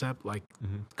bicep, like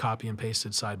copy and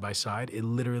pasted side by side. It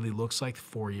literally looks like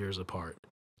 4 years apart.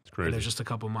 It's crazy. And there's just a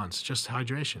couple months, just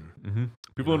hydration.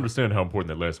 People understand how important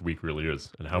that last week really is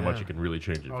and how much it can really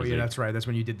change your Oh, physique. yeah, that's right. That's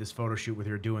when you did this photo shoot with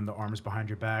her doing the arms behind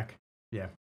your back. Yeah.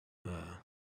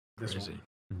 This Crazy.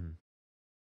 one.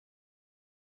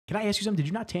 Can I ask you something? Did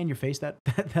you not tan your face that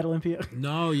Olympia?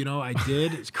 No, I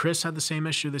did. Chris had the same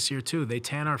issue this year too. They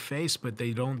tan our face, but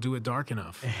they don't do it dark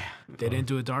enough. They didn't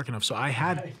do it dark enough. So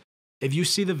if you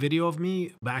see the video of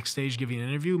me backstage giving an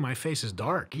interview, my face is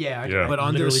dark. Yeah. But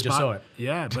under the just saw it.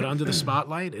 Yeah, but under the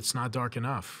spotlight, it's not dark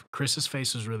enough. Chris's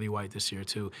face was really white this year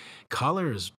too.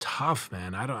 Color is tough,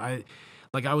 man. I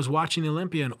was watching the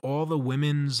Olympia and all the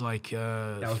women's that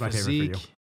was my favorite for you.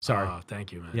 Sorry. Oh,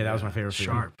 thank you, man. Yeah, that was my favorite for you.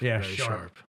 Sharp. Yeah, very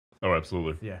sharp. Oh,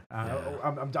 absolutely. Yeah.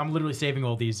 I'm literally saving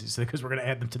all these because we're going to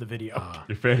add them to the video.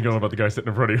 You're fangirling about the guy sitting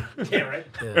in front of you. Yeah, right?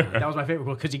 Yeah. That was my favorite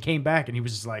because he came back and he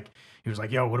was like,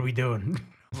 yo, what are we doing?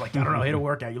 I was like, I don't know, hit a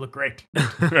workout. You look great.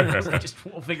 I was like,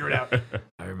 we'll figure it out.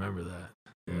 I remember that.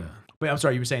 Yeah. Wait, I'm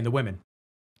sorry. You were saying the women.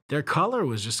 Their color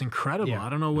was just incredible. Yeah.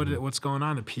 I don't know what's going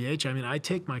on. The pH, I mean, I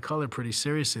take my color pretty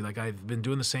seriously. Like I've been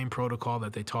doing the same protocol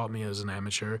that they taught me as an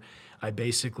amateur. I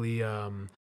basically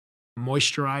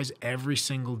moisturize every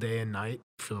single day and night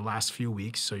for the last few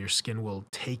weeks so your skin will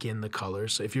take in the color.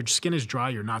 So if your skin is dry,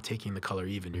 you're not taking the color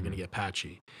even. You're going to get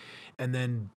patchy. And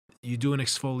then you do an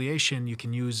exfoliation. You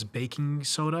can use baking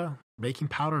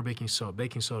powder or baking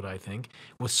soda, I think,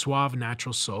 with Suave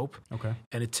natural soap. Okay.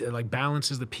 And it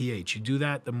balances the pH. You do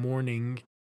that the morning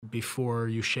before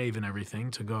you shave and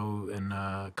everything to go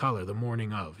and color the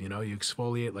morning of. You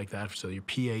exfoliate like that so your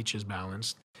pH is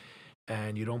balanced.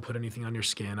 And you don't put anything on your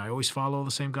skin. I always follow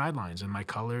the same guidelines, and my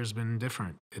color has been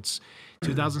different. It's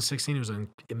 2016. It was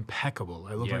impeccable.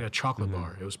 I looked like a chocolate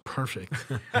bar. It was perfect.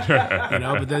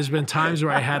 But there's been times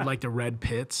where I had like the red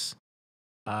pits,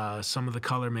 Some of the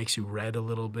color makes you red a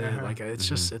little bit. Like it's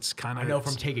just, it's kind of. I know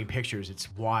from taking pictures, it's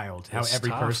wild how It's every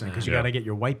tough, person, because you man. got to get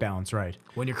your white balance right.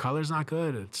 When your color's not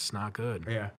good, it's not good.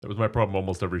 Yeah. That was my problem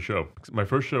almost every show. My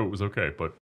first show was okay,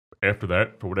 but after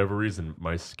that, for whatever reason,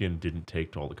 my skin didn't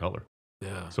take to all the color.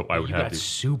 Yeah. So I would You have got these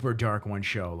super dark one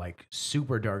show, like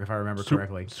super dark, if I remember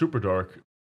correctly. super dark.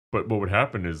 But what would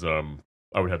happen is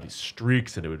I would have these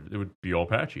streaks, and it would be all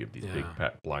patchy of these big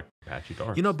black patchy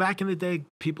darks. You know, back in the day,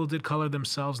 people did color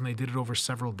themselves, and they did it over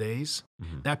several days.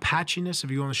 That patchiness, if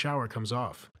you go in the shower, comes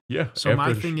off. Yeah. So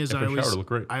my thing is, I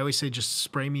always say just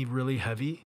spray me really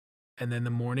heavy, and then the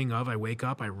morning of, I wake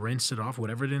up, I rinse it off.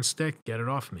 Whatever didn't stick, get it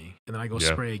off me, and then I go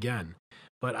spray again.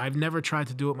 But I've never tried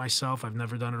to do it myself. I've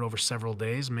never done it over several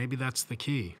days. Maybe that's the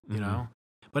key, you know?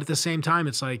 But at the same time,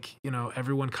 it's like, you know,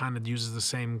 everyone kind of uses the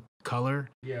same color.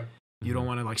 Yeah. You don't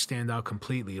want to like stand out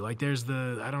completely. Like there's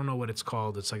I don't know what it's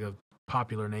called. It's like a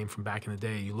popular name from back in the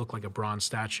day. You look like a bronze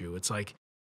statue. It's like,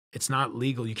 it's not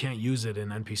legal. You can't use it in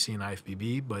NPC and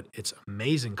IFBB, but it's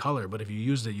amazing color. But if you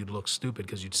used it, you'd look stupid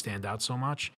because you'd stand out so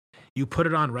much. You put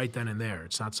it on right then and there.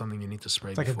 It's not something you need to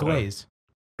spray. It's like before. a glaze.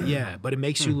 Yeah, but it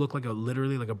makes you look like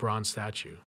literally like a bronze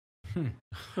statue.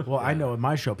 Well, I know in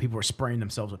my show, people were spraying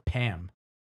themselves with Pam.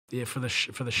 Yeah, for the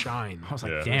shine. I was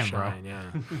like, Yeah. damn, bro. Shine,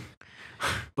 yeah.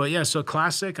 But yeah, so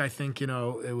classic. I think, you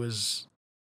know, it was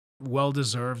well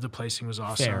deserved. The placing was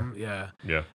awesome. Yeah.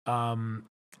 Yeah.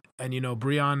 And you know,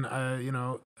 Breon, you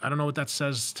know, I don't know what that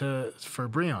says for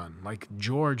Breon. Like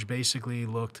George basically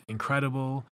looked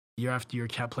incredible year after year,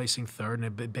 kept placing third,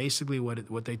 and basically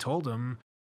what they told him,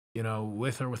 you know,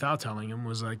 with or without telling him,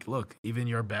 was like, look, even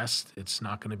your best, it's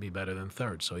not going to be better than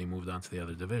third. So he moved on to the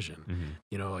other division.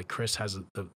 You know, like Chris has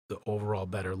the overall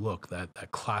better look, that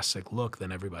classic look than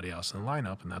everybody else in the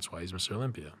lineup, and that's why he's Mr.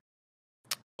 Olympia.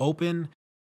 Open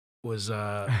was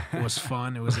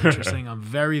fun. It was interesting. I'm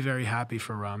very, very happy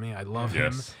for Rami. I love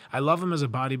him. I love him as a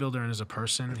bodybuilder and as a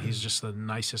person. He's just the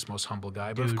nicest, most humble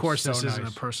guy. But of course, this isn't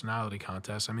a personality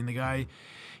contest. I mean, the guy,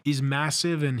 he's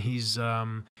massive, and he's, you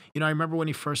know, I remember when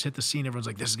he first hit the scene, everyone's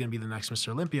like, this is going to be the next Mr.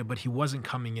 Olympia, but he wasn't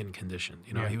coming in conditioned.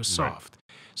 You know, he was soft.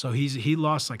 So he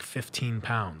lost like 15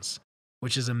 pounds,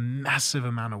 which is a massive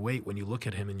amount of weight when you look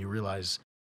at him and you realize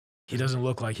he doesn't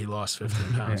look like he lost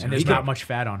 15 pounds. And there's not much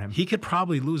fat on him. He could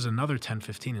probably lose another 10,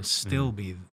 15 and still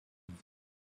be,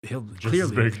 he'll Just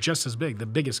clearly as big. just as big, the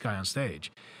biggest guy on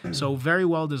stage. So very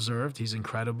well deserved. He's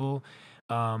incredible.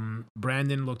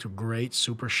 Brandon looked great,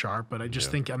 super sharp, but I just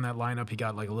think on that lineup, he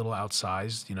got like a little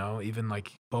outsized, you know, even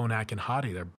like Bonac and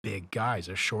Hottie, they're big guys.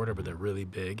 They're shorter, but they're really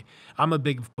big. I'm a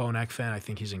big Bonac fan. I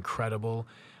think he's incredible.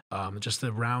 Just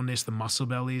the roundness, the muscle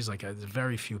bellies, like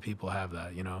very few people have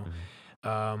that, you know.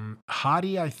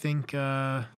 Hottie, I think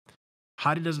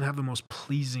Hottie doesn't have the most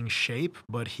pleasing shape,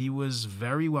 but he was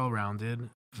very well-rounded,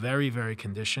 very, very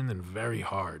conditioned, and very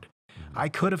hard. I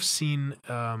could have seen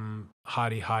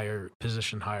Hottie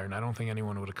positioned higher, and I don't think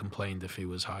anyone would have complained if he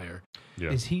was higher. Yeah.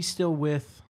 Is he still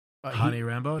with Hani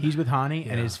Rambo? He's with Hani,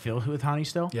 and Yeah. is Phil with Hani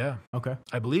still? Yeah, Okay.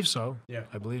 I believe so. Yeah.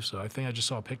 I believe so. I think I just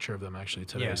saw a picture of them actually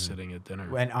today sitting at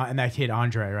dinner. And that kid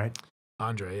Andre, right?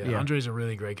 Andre, Yeah. Andre's a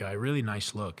really great guy. Really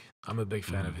nice look. I'm a big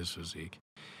fan of his physique.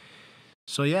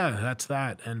 So yeah, that's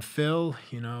that. And Phil,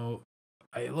 you know,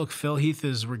 Phil Heath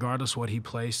is, regardless what he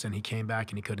placed, and he came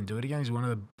back and he couldn't do it again.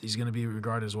 He's going to be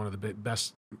regarded as one of the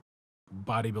best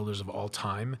bodybuilders of all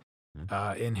time.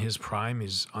 In his prime,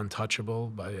 he's untouchable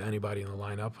by anybody in the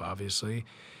lineup, obviously.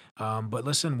 But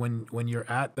listen, when you're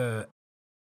at the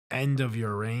end of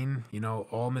your reign, you know,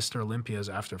 all Mr. Olympias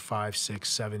after 5, 6,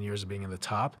 7 years of being in the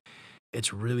top,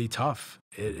 it's really tough.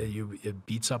 It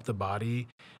beats up the body.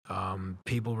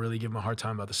 People really give him a hard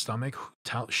time about the stomach.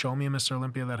 Show me a Mr.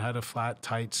 Olympia that had a flat,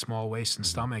 tight, small waist and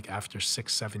stomach after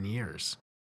 6, 7 years.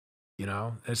 You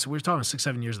know, we're talking 6,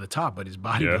 7 years at the top, but he's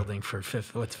bodybuilding for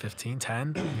 15,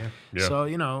 10. Yeah. So,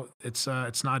 you know, it's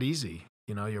not easy.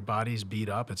 You know, your body's beat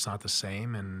up. It's not the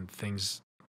same, and things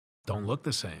don't look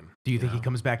the same. Do you think know? he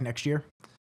comes back next year?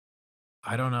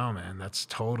 I don't know, man. That's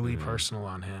totally personal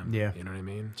on him. Yeah. You know what I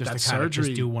mean? Just that to kind of surgery,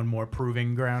 just do one more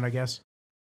proving ground, I guess.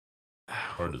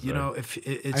 Hard to you say. know, if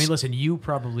it's, I mean, listen, you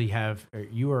probably have,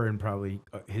 you are in probably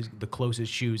the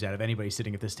closest shoes out of anybody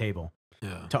sitting at this table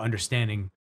yeah. to understanding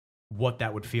what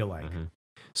that would feel like.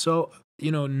 So,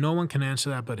 you know, no one can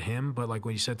answer that but him. But like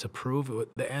when you said to prove,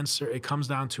 the answer, it comes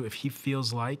down to if he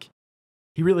feels like,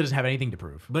 He really doesn't have anything to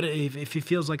prove. but if he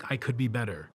feels like I could be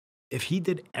better, if he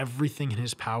did everything in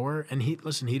his power, and he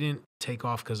didn't take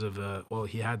off because of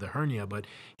he had the hernia, but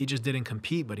he just didn't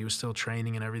compete, but he was still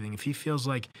training and everything. If he feels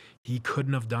like he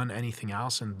couldn't have done anything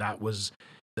else and that was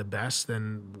the best,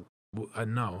 then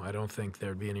No, I don't think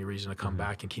there'd be any reason to come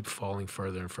back and keep falling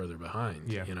further and further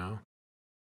behind. Yeah. You know,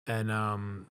 and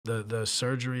the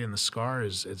surgery and the scar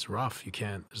it's rough.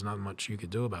 There's not much you could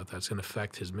do about that. It's going to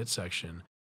affect his midsection.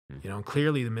 You know, and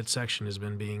clearly the midsection has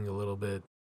been being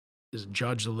is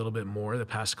judged a little bit more the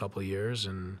past couple of years,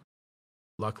 and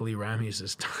luckily Ramy's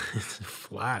is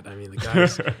flat. I mean, the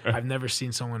guy's I've never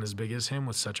seen someone as big as him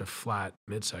with such a flat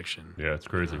midsection. Yeah, it's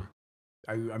crazy.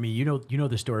 You know? I mean, you know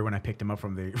the story when I picked him up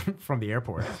from the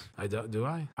airport. Do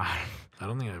I? I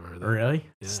don't think I ever heard that. Really?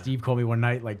 Yeah. Steve called me one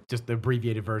night, like just the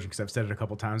abbreviated version, because I've said it a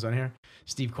couple times on here.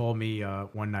 Steve called me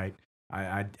one night.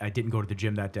 I didn't go to the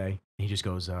gym that day. He just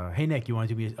goes, "Hey Nick, you want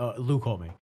to do me?" Lou called me.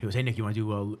 He goes, "Hey Nick, you want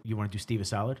to do Steve a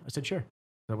salad?" I said, "Sure." I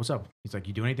said, "What's up?" He's like,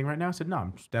 "You doing anything right now?" I said, "No,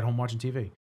 I'm just at home watching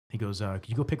TV." He goes, "Could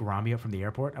you go pick Rami up from the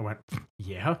airport?" I went,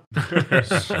 "Yeah."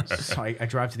 So I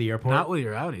drive to the airport. Not while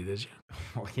you're outie, did you?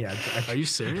 Well, yeah. Are you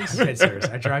serious? I'm dead serious.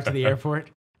 I drive to the airport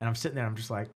and I'm sitting there. I'm just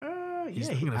like, He's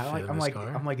yeah. looking to fit in I'm this like, car.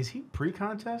 I'm like, is he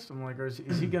pre-contest? I'm like, or is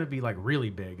he gonna be like really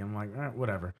big? I'm like,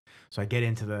 whatever. So I get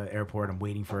into the airport. I'm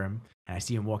waiting for him, and I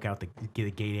see him walk out the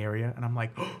gate area, and I'm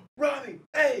like, oh, Robbie,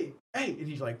 hey, and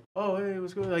he's like, oh, hey,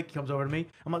 what's going on? Like, he comes over to me.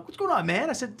 I'm like, what's going on, man?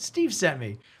 I said, Steve sent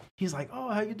me. He's like, oh,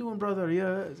 how you doing, brother?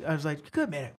 Yeah. I was like, good,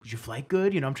 man. Was your flight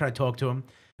good? You know, I'm trying to talk to him.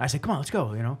 I said, come on, let's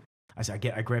go. You know, I said,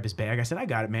 I grab his bag. I said, I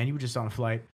got it, man. You were just on a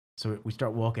flight. So we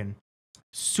start walking.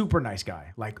 Super nice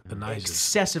guy, like The nicest.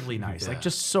 excessively nice, like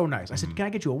just so nice. I said, can I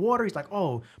get you a water? He's like,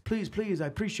 oh, please, I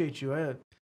appreciate you.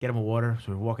 Get him a water.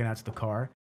 So we're walking out to the car,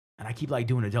 and I keep like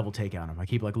doing a double take on him. I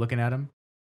keep like looking at him,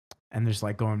 and just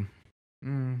like going,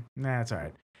 nah, it's all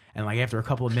right. And like after a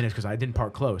couple of minutes, because I didn't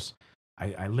park close,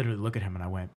 I literally look at him and I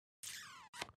went,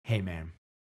 hey man,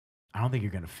 I don't think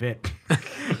you're gonna fit.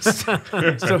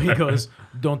 So he goes,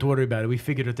 don't worry about it. We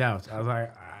figured it out. I was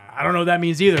like, I don't know what that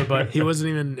means either, but He wasn't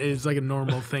even. It's like a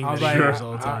normal thing I was that he like, does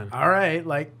all the time. all right,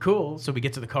 like cool. So we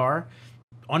get to the car,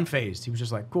 unfazed. He was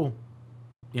just like, cool.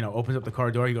 You know, opens up the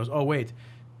car door. He goes, oh wait,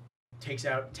 takes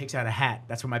out a hat.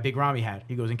 That's for my big Rami hat.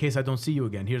 He goes, in case I don't see you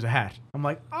again, here's a hat. I'm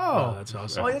like, oh, That's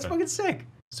awesome. oh, that's fucking sick.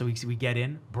 So we get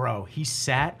in, bro. He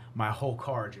sat. My whole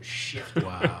car just shifted.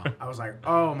 Wow. I was like,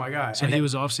 oh my god. So And he then-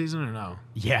 was off season or no?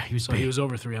 yeah, he was. So big. he was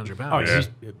over 300 Oh, pounds.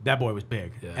 that boy was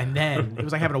big. Yeah. And then it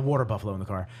was like having a water buffalo in the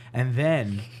car. And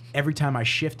then every time I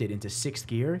shifted into sixth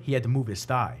gear, he had to move his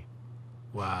thigh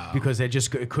Wow. because I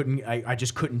just couldn't. I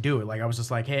just couldn't do it. Like I was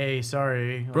just like, hey,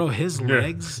 sorry, Bro, his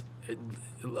legs,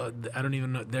 I don't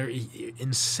even know. They're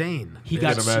insane. He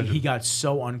can't got imagine. he got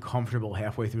so uncomfortable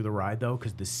halfway through the ride though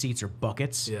because the seats are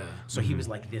buckets. Yeah. So he was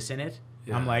like this in it.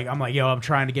 Yeah. I'm like, yo, I'm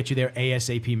trying to get you there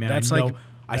ASAP, man. That's I know. like-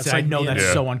 I that's said like I know me that's in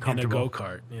a- so In a uncomfortable.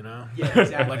 go-kart, you know? Yeah,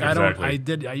 exactly. Like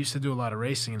Exactly. I used to do a lot of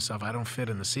racing and stuff. I don't fit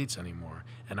in the seats anymore,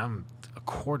 and I'm a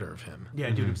quarter of him. Yeah,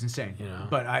 dude, it was insane. You know?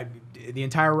 But the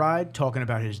entire ride, talking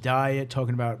about his diet,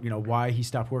 talking about why he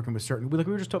stopped working with certain. We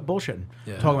were just bullshitting,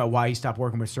 Yeah. talking about why he stopped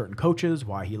working with certain coaches,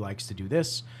 why he likes to do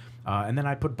this, and then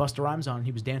I put Busta Rhymes on.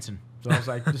 He was dancing, so I was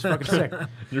like, "This is fucking sick."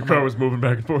 Your car was moving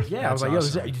back and forth. Yeah, I was like,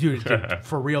 That's "Yo, awesome. dude,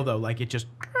 for real though, like it just,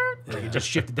 like, it just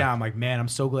shifted down." I'm like, man, I'm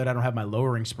so glad I don't have my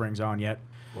lowering springs on yet.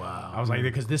 Wow. I was like,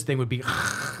 because this thing would be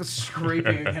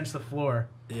scraping against the floor.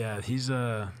 Yeah, he's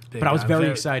a big But I was guy. very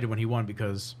excited when he won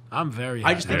because I'm very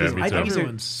I just happy. think he's- I think he's a-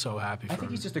 Everyone's so happy for I think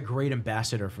him. he's just a great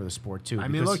ambassador for the sport too. I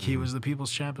mean, because- look, he was the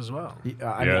people's champ as well. I mean,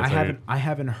 Yeah, I that's haven't right. I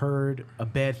haven't heard a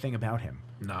bad thing about him.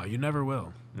 No, you never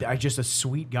will. I just a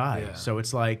sweet guy. Yeah. So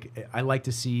it's like I like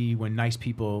to see when nice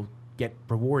people get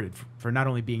rewarded for not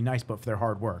only being nice but for their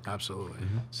hard work. Absolutely.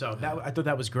 So that I thought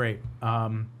that was great.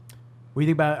 What do you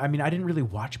think about? I mean, I didn't really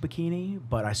watch Bikini,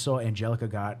 but I saw Angelica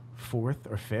got 4th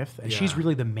or 5th, and she's Yeah.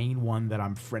 really the main one that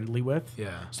I'm friendly with. Yeah.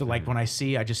 So like when I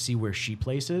just see where she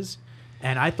places,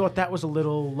 and I thought that was a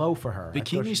little low for her. I thought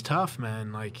Bikini's tough,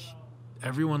 man. Like,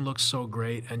 everyone looks so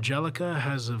great. Angelica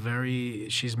has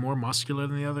she's more muscular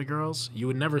than the other girls. You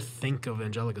would never think of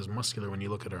Angelica as muscular when you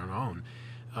look at her on her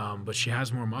own. But she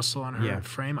has more muscle on her Yeah.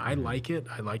 frame. I like it.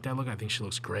 I like that look. I think she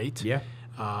looks great. Yeah.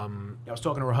 I was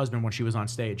talking to her husband when she was on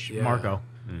stage, Yeah. Marco,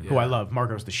 who I love.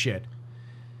 Marco's the shit.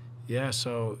 Yeah,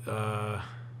 so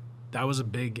that was a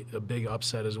big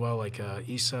upset as well. Like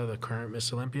Issa, the current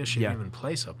Miss Olympia, she didn't even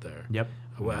place up there. Yep.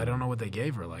 Well, I don't know what they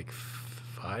gave her, like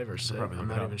 5 or 6. Probably I'm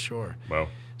look it not up. even sure. Wow.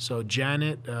 So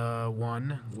Janet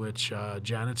won, which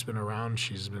Janet's been around.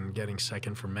 She's been getting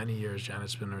second for many years.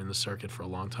 Janet's been in the circuit for a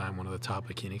long time, one of the top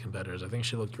bikini competitors. I think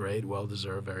she looked great,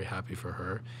 well-deserved, very happy for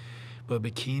her. But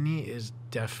bikini is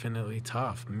definitely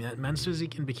tough. Men's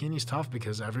physique in bikini is tough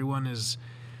because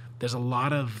there's a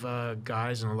lot of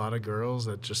guys and a lot of girls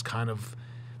that just kind of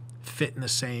fit in the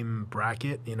same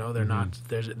bracket. You know, they're not,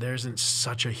 there isn't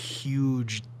such a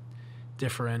huge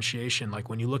differentiation. Like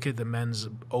when you look at the men's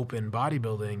open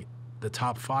bodybuilding, the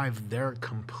top five, they're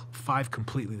five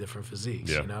completely different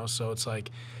physiques, Yeah. you know? So it's like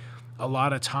a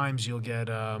lot of times you'll get,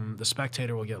 the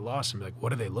spectator will get lost and be like,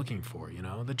 what are they looking for, you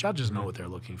know? The judges know what they're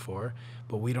looking for,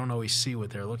 but we don't always see what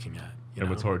they're looking at, you And know?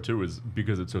 what's hard too is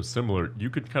because it's so similar, you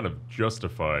could kind of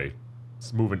justify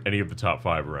moving any of the top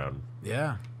five around.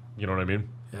 Yeah. You know what I mean?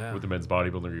 Yeah. With the men's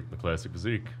bodybuilding, or even the classic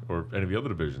physique, or any of the other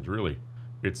divisions, really.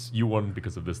 It's you won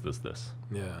because of this.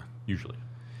 Yeah. Usually.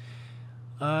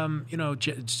 You know,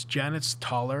 Janet's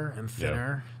taller and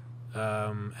thinner.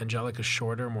 Angelica's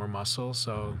shorter, more muscle.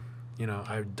 So, you know,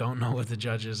 I don't know what the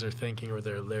judges are thinking or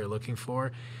they're looking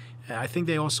for. And I think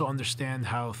they also understand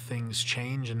how things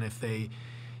change, and if they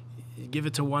give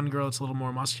it to one girl, it's a little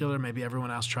more muscular. Maybe everyone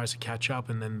else tries to catch up,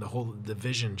 and then the whole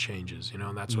division changes. You know,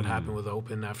 and that's what happened with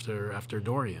Open after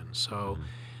Dorian. So.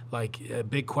 Like, a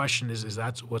big question is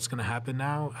that what's going to happen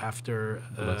now after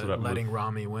letting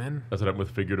Rami win? That's what happened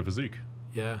with figure to physique.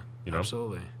 Yeah, You know?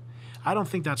 absolutely. I don't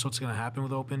think that's what's going to happen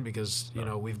with Open because, you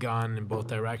know, we've gone in both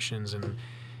directions and,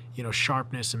 you know,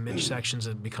 sharpness and midsections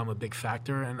have become a big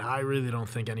factor. And I really don't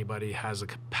think anybody has a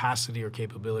capacity or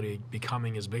capability of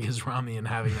becoming as big as Rami and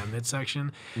having that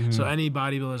midsection. So any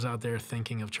bodybuilders out there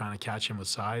thinking of trying to catch him with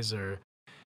size or...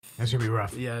 That's gonna be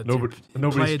rough. Yeah, Nobody's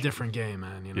play a different game,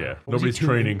 man. You know? Yeah, What was he, nobody's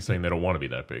training saying they don't want to be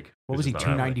that big. What was he?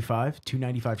 295,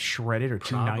 295 shredded, or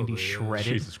 290 Probably, yeah.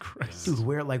 shredded? Jesus Christ. Dude,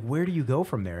 where do you go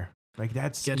from there? Like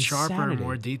that's Get sharper, insanity.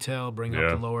 more detail, bring Yeah. up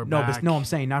the lower No, back. but no, I'm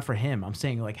saying not for him. I'm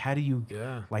saying like, how do you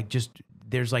Yeah. like just?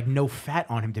 There's like no fat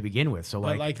on him to begin with. So But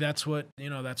like, like that's what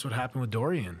happened with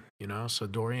Dorian, you know. So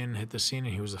Dorian hit the scene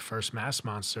and he was the first mass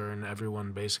monster, and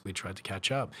everyone basically tried to catch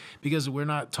up because we're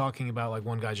not talking about like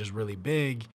one guy just really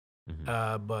big,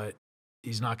 but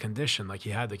he's not conditioned. Like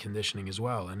he had the conditioning as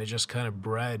well, and it just kind of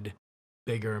bred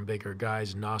bigger and bigger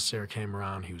guys. Nasser came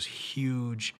around; he was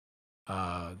huge.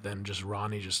 Then just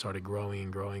Ronnie just started growing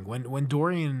and growing. When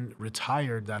Dorian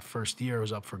retired that first year, it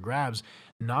was up for grabs.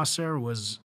 Nasser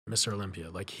was Mr. Olympia.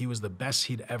 Like he was the best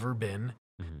he'd ever been.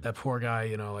 That poor guy,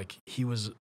 you know, like he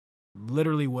was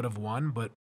literally would have won,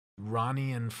 but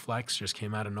Ronnie and Flex just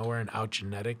came out of nowhere and out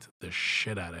geneticked the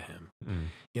shit out of him.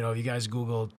 You know, if you guys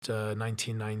Googled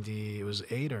 1990, it was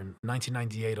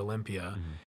 1998 Olympia,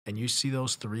 and you see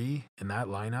those three in that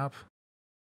lineup,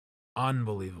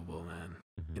 unbelievable, man.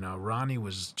 You know, Ronnie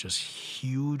was just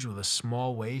huge with a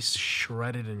small waist,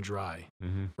 shredded and dry.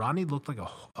 Ronnie looked like a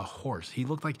horse. He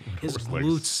looked like his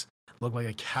glutes looked like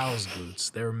a cow's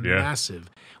glutes. They're massive.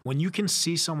 When you can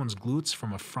see someone's glutes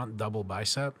from a front double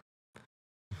bicep,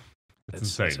 It's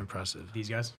insane. It's impressive. these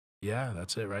guys. Yeah,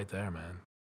 that's it right there, man.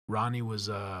 Ronnie was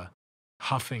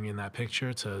huffing in that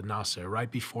picture to Nasser. Right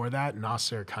before that,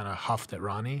 Nasser kind of huffed at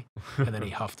Ronnie, and then he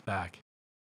huffed back.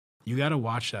 You got to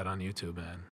watch that on YouTube,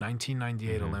 man.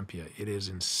 1998 Olympia. It is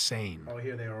insane. Oh,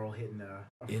 here they are all hitting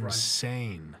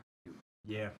Insane.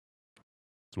 Yeah.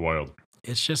 It's wild.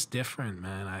 It's just different,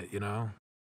 man. You know,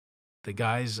 the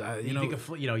guys,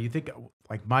 You think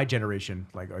like my generation,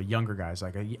 like our younger guys,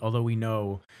 like although we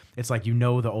know it's like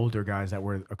the older guys that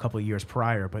were a couple of years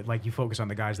prior, but like you focus on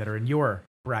the guys that are in your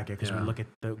bracket because we look at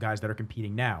the guys that are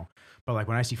competing now. But like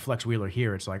when I see Flex Wheeler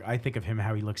here, it's like I think of him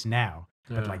how he looks now,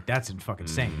 but like that's fucking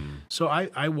insane. So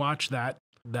I watch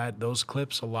those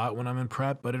clips a lot when I'm in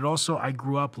prep, but it also I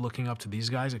grew up looking up to these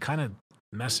guys. It kind of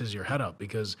messes your head up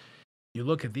because you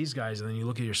look at these guys and then you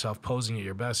look at yourself posing at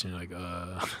your best and you're like,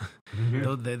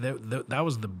 that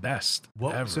was the best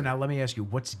ever. So now let me ask you,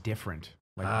 what's different?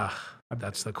 Like,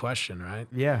 that's the question, right?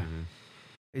 Yeah.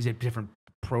 Is it different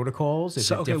protocols? Is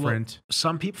it different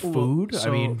some people food? I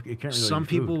mean, it can't really some be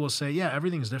food. people will say, yeah,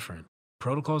 everything's different.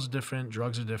 Protocols are different.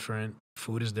 Drugs are different.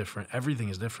 Food is different. Everything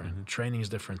is different. Training is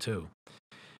different too.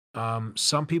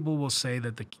 Some people will say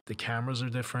that the cameras are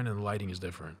different and the lighting is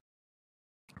different.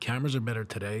 Cameras are better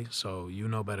today, so you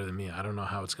know better than me. I don't know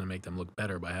how it's going to make them look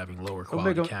better by having lower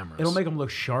quality cameras. It'll make them look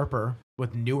sharper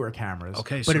with newer cameras.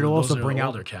 Okay, but so it'll also those are bring out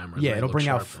older cameras. Yeah, They it'll look bring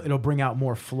sharper. it'll bring out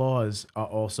more flaws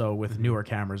also with newer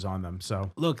cameras on them. So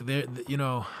look, you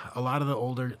know, a lot of the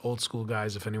old school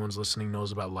guys, if anyone's listening,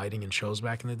 knows about lighting in shows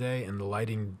back in the day, and the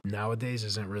lighting nowadays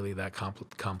isn't really that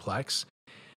complex.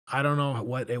 I don't know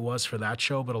what it was for that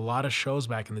show, but a lot of shows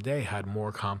back in the day had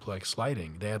more complex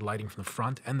lighting. They had lighting from the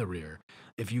front and the rear.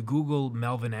 If you Google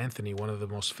Melvin Anthony, one of the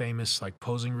most famous like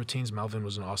posing routines, Melvin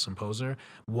was an awesome poser.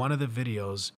 One of the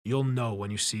videos, you'll know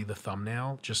when you see the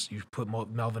thumbnail, just you put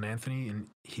Melvin Anthony and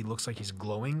he looks like he's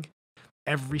glowing.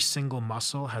 Every single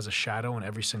muscle has a shadow in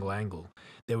every single angle.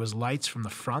 There was lights from the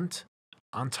front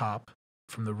on top,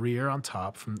 from the rear on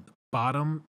top, from the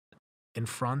bottom in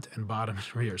front and bottom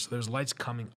and rear. So there's lights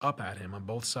coming up at him on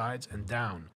both sides and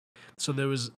down. So there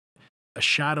was a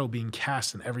shadow being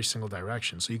cast in every single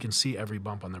direction. So you can see every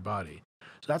bump on their body.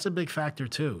 So that's a big factor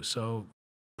too. So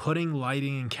putting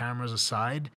lighting and cameras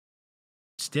aside,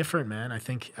 it's different, man. I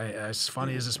think, as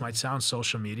funny as this might sound,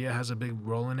 social media has a big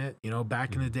role in it. You know,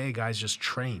 back in the day, guys just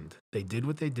trained. They did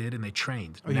what they did, and they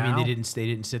trained. Oh, you mean they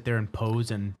didn't sit there and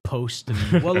pose and post?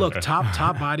 And well, look, top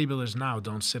bodybuilders now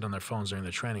don't sit on their phones during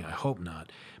their training. I hope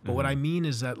not. But what I mean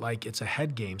is that, like, it's a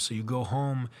head game. So you go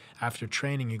home after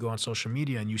training, you go on social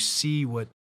media, and you see what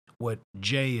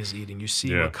Jay is eating. You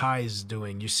see what Kai is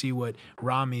doing. You see what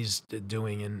Rami's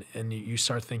doing. And you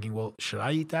start thinking, well, should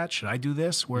I eat that? Should I do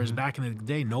this? Whereas back in the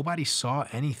day, nobody saw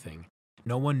anything.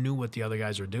 No one knew what the other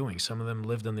guys were doing. Some of them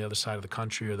lived on the other side of the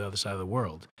country or the other side of the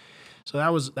world. So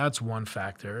that's one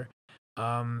factor.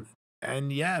 And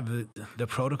yeah, the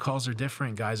protocols are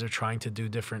different. Guys are trying to do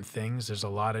different things. There's a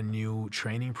lot of new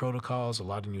training protocols, a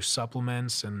lot of new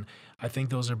supplements. And I think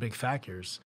those are big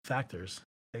factors.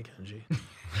 Hey, Kenji.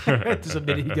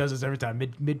 He does this every time.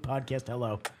 Mid podcast,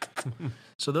 hello.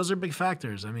 So those are big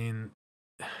factors. I mean,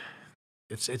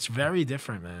 it's very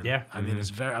different, man. Yeah. I mean,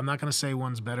 I'm not going to say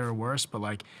one's better or worse, but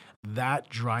like that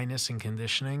dryness and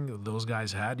conditioning those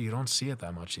guys had, you don't see it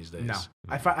that much these days. No.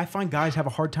 I find guys have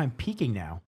a hard time peaking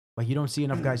now. Like, you don't see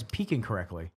enough guys peaking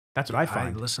correctly. That's what I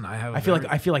find. I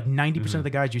feel like 90% of the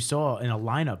guys you saw in a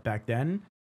lineup back then,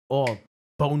 all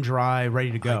bone dry,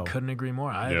 ready to go. I couldn't agree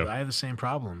more. I have the same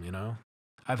problem, you know.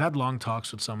 I've had long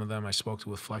talks with some of them. I spoke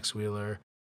with Flex Wheeler.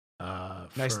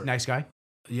 Nice guy.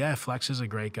 Yeah, Flex is a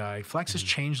great guy. Flex has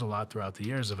changed a lot throughout the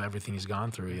years of everything he's gone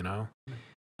through, you know.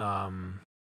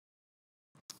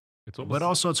 But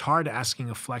also it's hard asking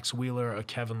a Flex Wheeler, a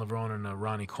Kevin Levrone, and a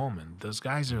Ronnie Coleman. Those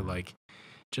guys are like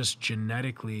just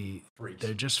genetically freaks.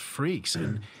 They're just freaks.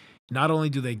 And not only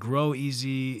do they grow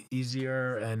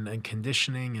easier and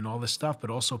conditioning and all this stuff, but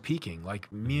also peaking.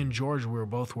 Like me and George, we were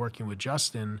both working with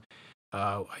Justin.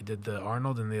 I did the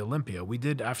Arnold and the Olympia. We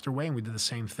did after weighing, we did the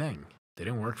same thing. They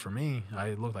didn't work for me.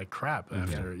 I looked like crap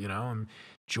after, you know. And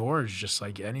George, just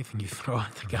like anything you throw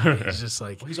at the guy, is just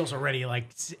like. Well, he's also already like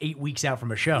 8 weeks out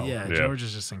from a show. Yeah, George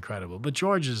is just incredible. But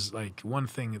George is like one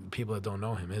thing, people that don't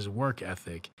know him, his work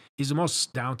ethic. He's the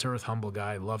most down to earth, humble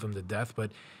guy. I love him to death.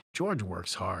 But George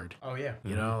works hard. Oh, yeah.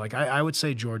 You know, like I would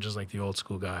say George is like the old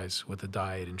school guys with the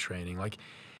diet and training. Like,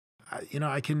 you know,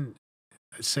 I can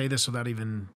say this without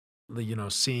even, you know,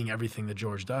 seeing everything that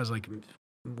George does. Like,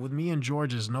 with me and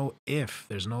George, there's no if.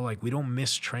 There's no, like, we don't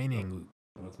miss training.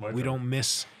 We don't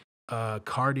miss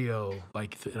cardio,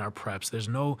 like, in our preps. There's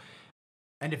no.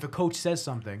 And if a coach says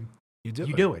something, you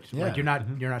do it. Yeah. Like,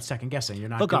 you're not second guessing. You're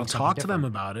not. Look, I'll talk to them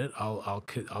about it. I'll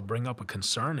bring up a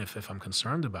concern if I'm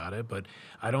concerned about it, but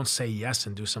I don't say yes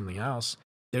and do something else.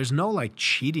 There's no like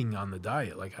cheating on the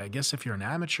diet. Like, I guess if you're an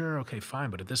amateur, okay,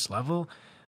 fine, but at this level,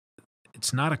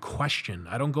 it's not a question.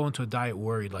 I don't go into a diet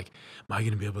worried, like, am I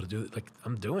going to be able to do it? Like,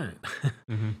 I'm doing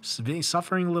it. So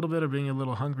suffering a little bit or being a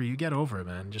little hungry, you get over it,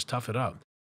 man. Just tough it up.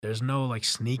 There's no, like,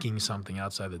 sneaking something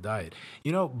outside the diet.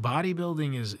 You know,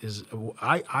 bodybuilding is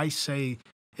I say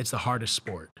it's the hardest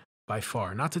sport by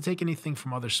far. Not to take anything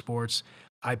from other sports.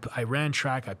 I ran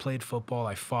track. I played football.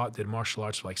 I fought, did martial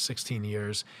arts for, like, 16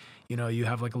 years. You know, you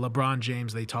have, like, LeBron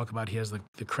James. They talk about he has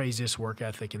the craziest work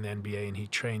ethic in the NBA, and he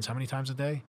trains how many times a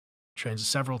day? Trains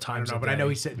several times a day. But I know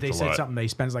they said something. He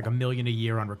spends like $1 million a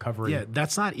year on recovery. Yeah,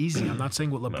 that's not easy. I'm not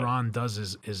saying what LeBron does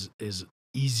is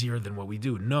easier than what we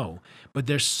do. No, but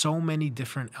there's so many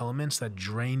different elements that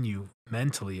drain you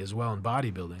mentally as well in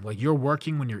bodybuilding. Like, you're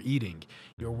working when you're eating,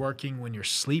 you're working when you're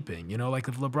sleeping. You know, like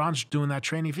if LeBron's doing that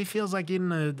training, if he feels like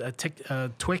eating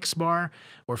a Twix bar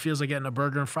or feels like getting a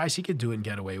burger and fries, he could do it and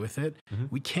get away with it.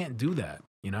 We can't do that.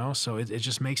 You know, so it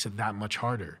just makes it that much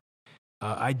harder.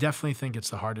 I definitely think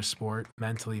it's the hardest sport,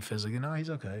 mentally, physically. No,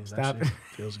 he's okay. He actually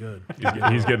feels good.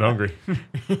 He's getting hungry.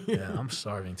 Yeah, I'm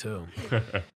starving too.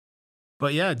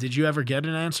 But yeah, did you ever get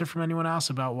an answer from anyone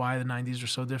else about why the 90s were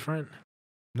so different?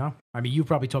 No. I mean, you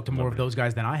probably talked to more of those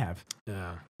guys than I have.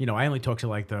 Yeah. You know, I only talked to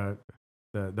like the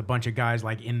bunch of guys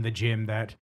like in the gym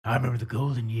that I remember the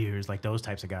golden years, like those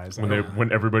types of guys. Like,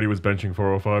 when everybody was benching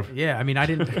 405. Yeah, I mean, I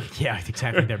didn't. Yeah,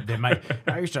 exactly. They might.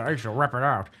 I used to rep it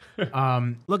out.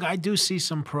 Look, I do see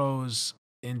some pros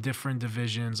in different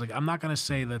divisions. Like, I'm not gonna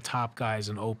say the top guys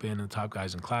in open and the top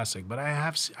guys in classic, but I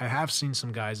have seen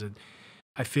some guys that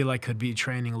I feel like could be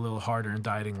training a little harder and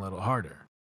dieting a little harder.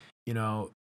 You know.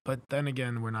 But then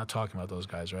again, we're not talking about those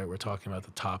guys, right? We're talking about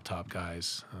the top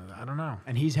guys. I don't know.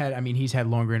 And he's had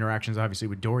longer interactions, obviously,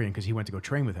 with Dorian because he went to go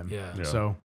train with him. Yeah.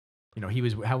 So, you know, he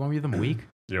was, how long were you with him? A week?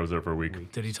 Yeah, I was there for a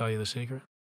week. Did he tell you the secret?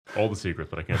 All the secrets,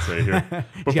 but I can't say it here.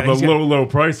 But for the low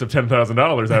price of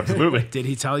 $10,000, absolutely. Did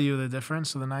he tell you the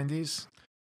difference of the 90s?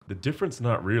 The difference,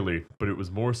 not really, but it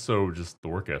was more so just the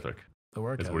work ethic. The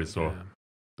work is ethic, what he saw. yeah.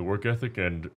 The work ethic,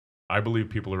 and I believe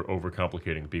people are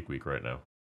overcomplicating peak week right now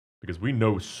because we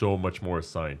know so much more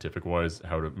scientific wise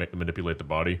how to manipulate the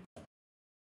body,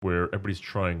 where everybody's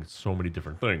trying so many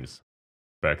different things.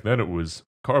 Back then, it was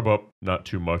carb up, not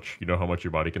too much. You know how much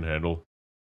your body can handle.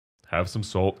 Have some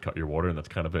salt, cut your water, and that's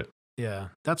kind of it. Yeah,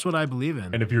 that's what I believe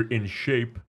in. And if you're in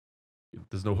shape,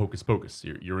 there's no hocus pocus.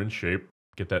 You're in shape,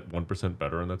 get that 1%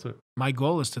 better, and that's it. My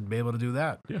goal is to be able to do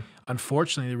that. Yeah.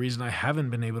 Unfortunately, the reason I haven't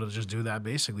been able to just do that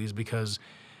basically is because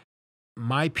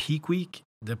my peak week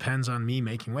depends on me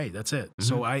making weight. That's it. Mm-hmm.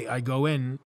 So I go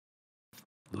in,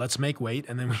 let's make weight,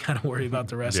 and then we got to worry about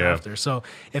the rest Yeah. after. So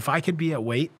if I could be at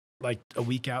weight like a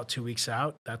week out, 2 weeks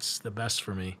out, that's the best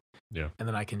for me. Yeah. And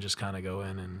then I can just kind of go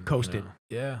in and Coast it.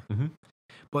 Yeah. Mm-hmm.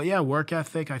 But yeah, work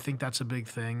ethic, I think that's a big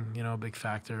thing, a big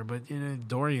factor. But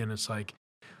Dorian, it's like,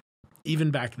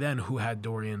 even back then, who had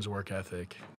Dorian's work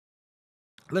ethic?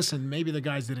 Listen, maybe the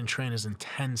guys didn't train as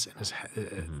intense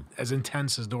and as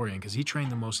intense as Dorian, because he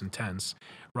trained the most intense.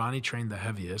 Ronnie trained the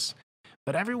heaviest,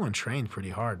 but everyone trained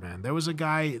pretty hard, man. There was a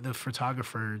guy, the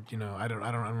photographer, I don't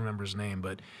remember his name,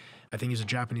 but I think he's a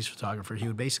Japanese photographer. He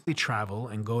would basically travel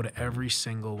and go to every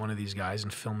single one of these guys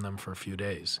and film them for a few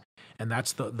days. And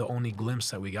that's the only glimpse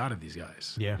that we got of these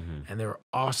guys. Yeah. And they were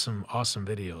awesome, awesome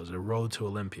videos. A road to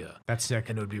Olympia. That's sick.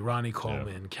 And it would be Ronnie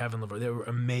Coleman, Kevin LeVar. They were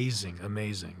amazing,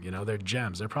 amazing. They're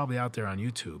gems. They're probably out there on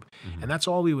YouTube. And that's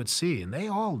all we would see. And they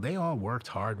all worked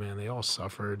hard, man. They all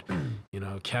suffered.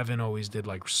 Kevin always did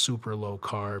like super low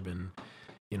carb and,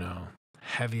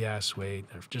 heavy ass weight.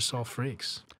 They're just all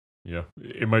freaks. Yeah.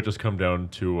 It might just come down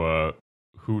to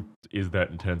who is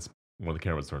that intense when the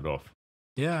camera's turned off.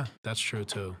 Yeah, that's true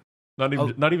too. Not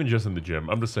even just in the gym.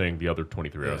 I'm just saying the other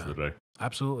 23 hours of the day.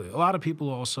 Absolutely. A lot of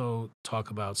people also talk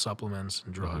about supplements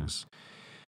and drugs,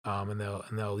 and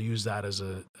they'll use that as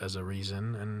a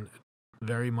reason, and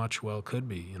very much well could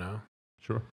be.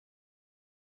 Sure.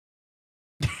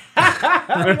 We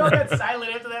all got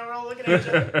silent after that. We're all looking at each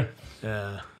other.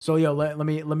 Yeah. So let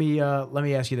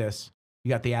me ask you this. You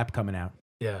got the app coming out.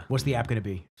 Yeah. What's the app going to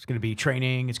be? It's going to be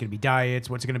training. It's going to be diets.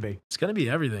 What's it going to be? It's going to be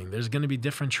everything. There's going to be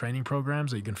different training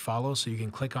programs that you can follow. So you can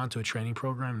click onto a training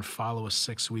program and follow a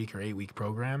 6-week or 8-week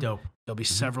program. Dope. There'll be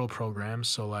several programs.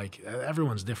 So like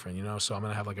everyone's different, So I'm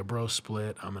going to have like a bro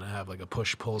split. I'm going to have like a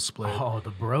push-pull split. Oh, the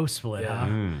bro split. Yeah.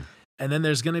 Huh? And then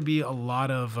there's going to be a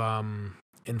lot of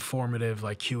informative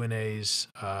like Q&As,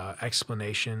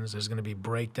 explanations. There's going to be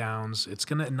breakdowns. It's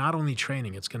going to not only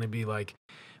training, it's going to be like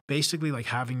basically like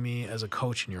having me as a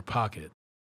coach in your pocket.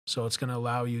 So it's going to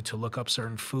allow you to look up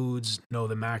certain foods, know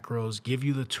the macros, give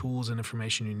you the tools and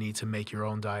information you need to make your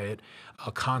own diet.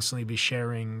 I'll constantly be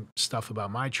sharing stuff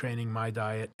about my training, my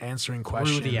diet, answering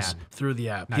questions through the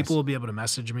app. Nice. People will be able to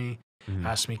message me,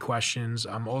 ask me questions.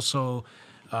 I'm also,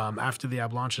 after the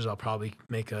app launches, I'll probably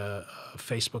make a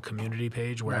Facebook community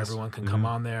page where everyone can come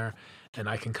on there, and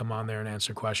I can come on there and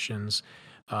answer questions.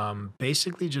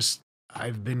 Basically just,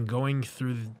 I've been going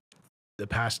through the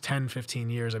past 10, 15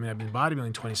 years. I mean, I've been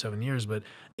bodybuilding 27 years, but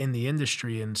in the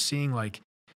industry and seeing like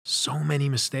so many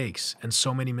mistakes and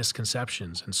so many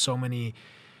misconceptions and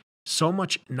so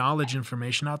much knowledge,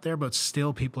 information out there, but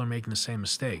still people are making the same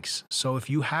mistakes. So if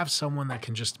you have someone that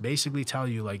can just basically tell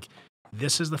you like,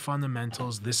 this is the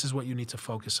fundamentals, this is what you need to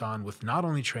focus on with not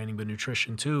only training, but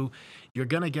nutrition too, you're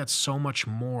going to get so much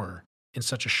more in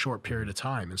such a short period of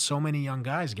time. And so many young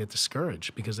guys get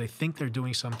discouraged because they think they're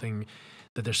doing something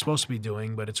that they're supposed to be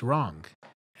doing, but it's wrong.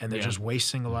 And they're just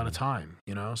wasting a lot of time,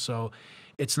 So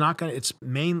it's not going to,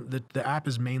 the app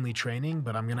is mainly training,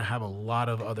 but I'm going to have a lot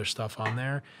of other stuff on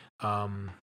there. And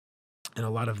a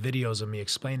lot of videos of me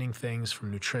explaining things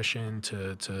from nutrition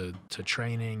to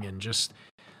training and just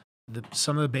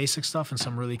some of the basic stuff and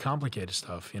some really complicated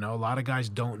stuff. A lot of guys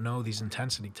don't know these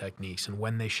intensity techniques and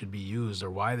when they should be used or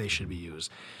why they should be used.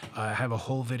 I have a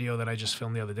whole video that I just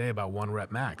filmed the other day about 1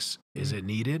 rep max. Is it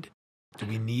needed? Do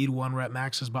we need 1 rep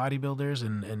max as bodybuilders?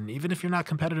 And even if you're not a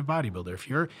competitive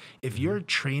bodybuilder, if you're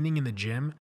training in the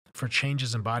gym for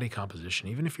changes in body composition,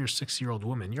 even if you're a 6-year-old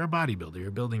woman, you're a bodybuilder, you're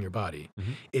building your body.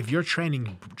 If you're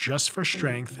training just for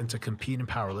strength and to compete in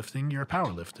powerlifting, you're a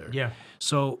powerlifter. Yeah.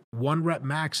 So 1 rep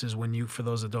max is when you, for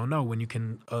those that don't know, when you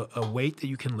can, a weight that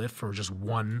you can lift for just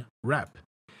 1 rep.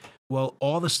 Well,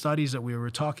 all the studies that we were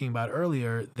talking about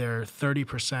earlier, they're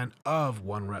 30% of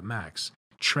 1 rep max.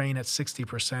 Train at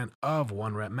 60% of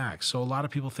 1 rep max. So a lot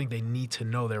of people think they need to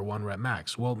know their 1 rep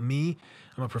max. Well,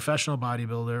 I'm a professional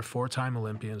bodybuilder, 4-time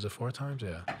Olympian. Is it 4 times?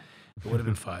 Yeah. It would have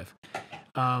been 5.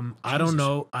 I don't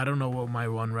know what my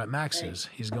 1 rep max is.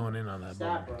 He's going in on that.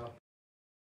 Stop, bro.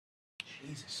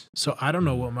 Jesus. So I don't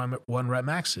know what my 1 rep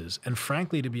max is. And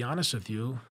frankly, to be honest with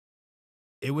you,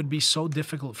 it would be so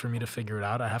difficult for me to figure it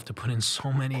out. I have to put in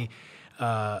so many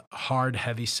hard,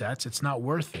 heavy sets. It's not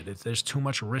worth it. There's too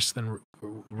much risk than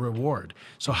reward.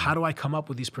 So how do I come up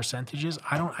with these percentages?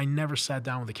 I never sat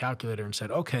down with a calculator and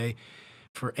said, okay,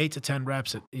 for 8 to 10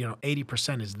 reps,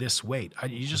 80% is this weight.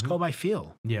 You just go by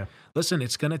feel. Yeah. Listen,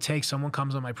 it's going to take, someone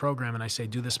comes on my program and I say,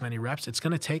 do this many reps. It's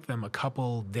going to take them a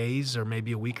couple days or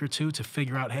maybe a week or two to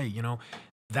figure out, hey,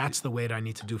 that's the weight I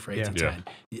need to do for 8 to 10.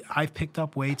 I've picked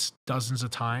up weights dozens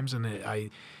of times, and I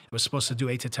was supposed to do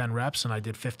 8 to 10 reps, and I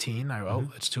did 15.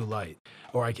 It's too light.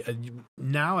 Or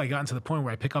now I gotten to the point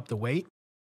where I pick up the weight,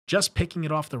 just picking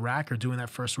it off the rack or doing that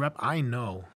first rep, I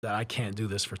know that I can't do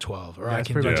this for 12. Or I can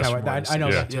do pretty this much for how I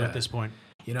know that too at this point.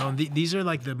 And these are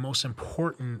like the most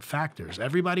important factors.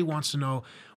 Everybody wants to know,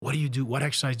 what do you do? What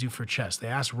exercise do you for chest? They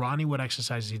ask Ronnie what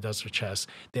exercises he does for chest.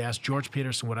 They ask George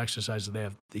Peterson what exercises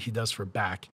he does for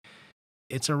back.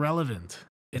 It's irrelevant.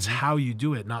 It's how you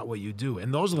do it, not what you do.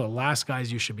 And those are the last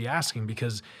guys you should be asking,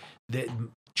 because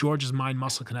George's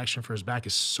mind-muscle connection for his back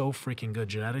is so freaking good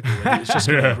genetically. It's just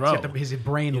going to grow. His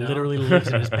brain literally lives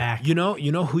in his back. You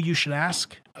know who you should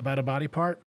ask about a body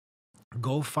part?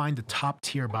 Go find a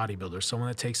top-tier bodybuilder, someone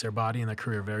that takes their body and their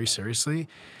career very seriously.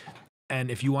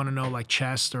 And if you want to know like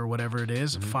chest or whatever it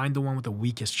is, find the one with the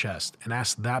weakest chest and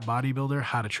ask that bodybuilder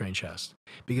how to train chest.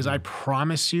 Because I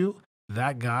promise you,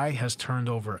 that guy has turned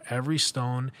over every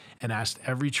stone and asked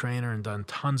every trainer and done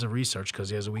tons of research because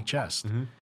he has a weak chest.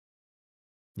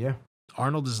 Yeah.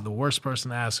 Arnold is the worst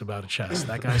person to ask about a chest.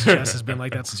 That guy's chest has been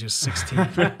like that since he was 16.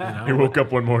 He woke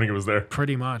up one morning, it was there.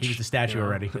 Pretty much. He was the statue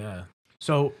already. Yeah.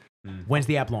 So when's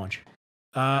the app launch?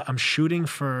 I'm shooting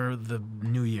for the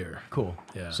new year. Cool.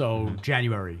 Yeah. So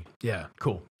January. Yeah.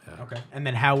 Cool. Yeah. Okay. And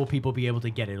then how will people be able to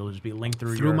get it? It'll just be linked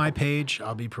through my page.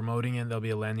 I'll be promoting it. There'll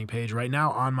be a landing page. Right now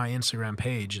on my Instagram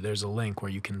page, there's a link where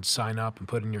you can sign up and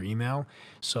put in your email.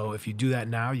 So if you do that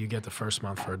now, you get the first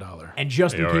month for $1. And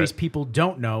just in case people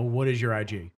don't know, what is your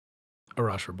IG?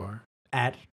 Arash Rahbar.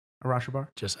 At Arash Rahbar?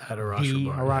 Just at Arash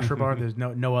Rahbar. Arash Rahbar. There's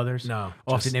no others? No.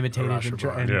 Often imitated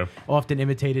and often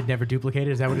imitated, never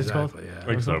duplicated. Is that what it's called? Yeah. I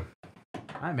think so.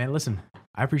 All right, man. Listen,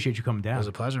 I appreciate you coming down. It was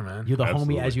a pleasure, man. You're the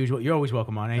Absolutely. homie as usual. You're always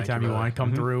welcome on anytime you want.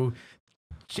 Come through.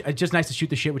 It's just nice to shoot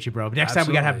the shit with you, bro. But next time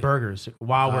we gotta have burgers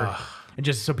while we're and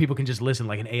just so people can just listen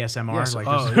like an ASMR. Yes. Like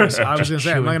Yes. I was gonna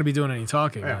say I'm not gonna be doing any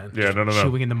talking, man. Yeah, no.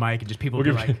 Chewing in the mic and just people We'll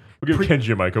be like, give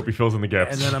Kenji a mic. Hope he fills in the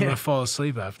gaps. And then I'm gonna fall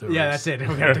asleep afterwards. yeah, that's it.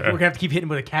 We're gonna have to keep hitting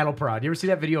with a cattle prod. You ever see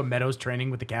that video of Meadows training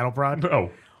with the cattle prod?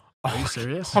 No. Are you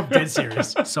serious? I'm dead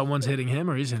serious. Someone's hitting him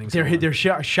or he's hitting someone? They're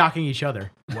shocking each other.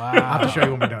 Wow. I'll have to show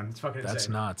you when we're done. It's fucking insane. That's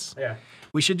nuts. Yeah.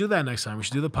 We should do that next time. We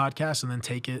should do the podcast and then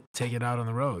take it out on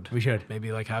the road. We should.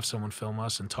 Maybe like have someone film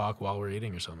us and talk while we're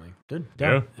eating or something. Good. Yeah,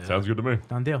 Done. sounds good to me.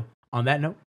 Done deal. On that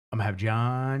note, I'm going to have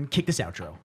John kick this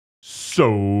outro.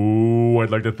 So, I'd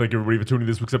like to thank everybody for tuning in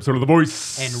this week's episode of The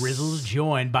Voice. And Rizzles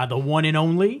joined by the one and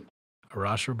only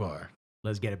Arash Rahbar.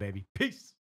 Let's get it, baby.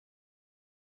 Peace.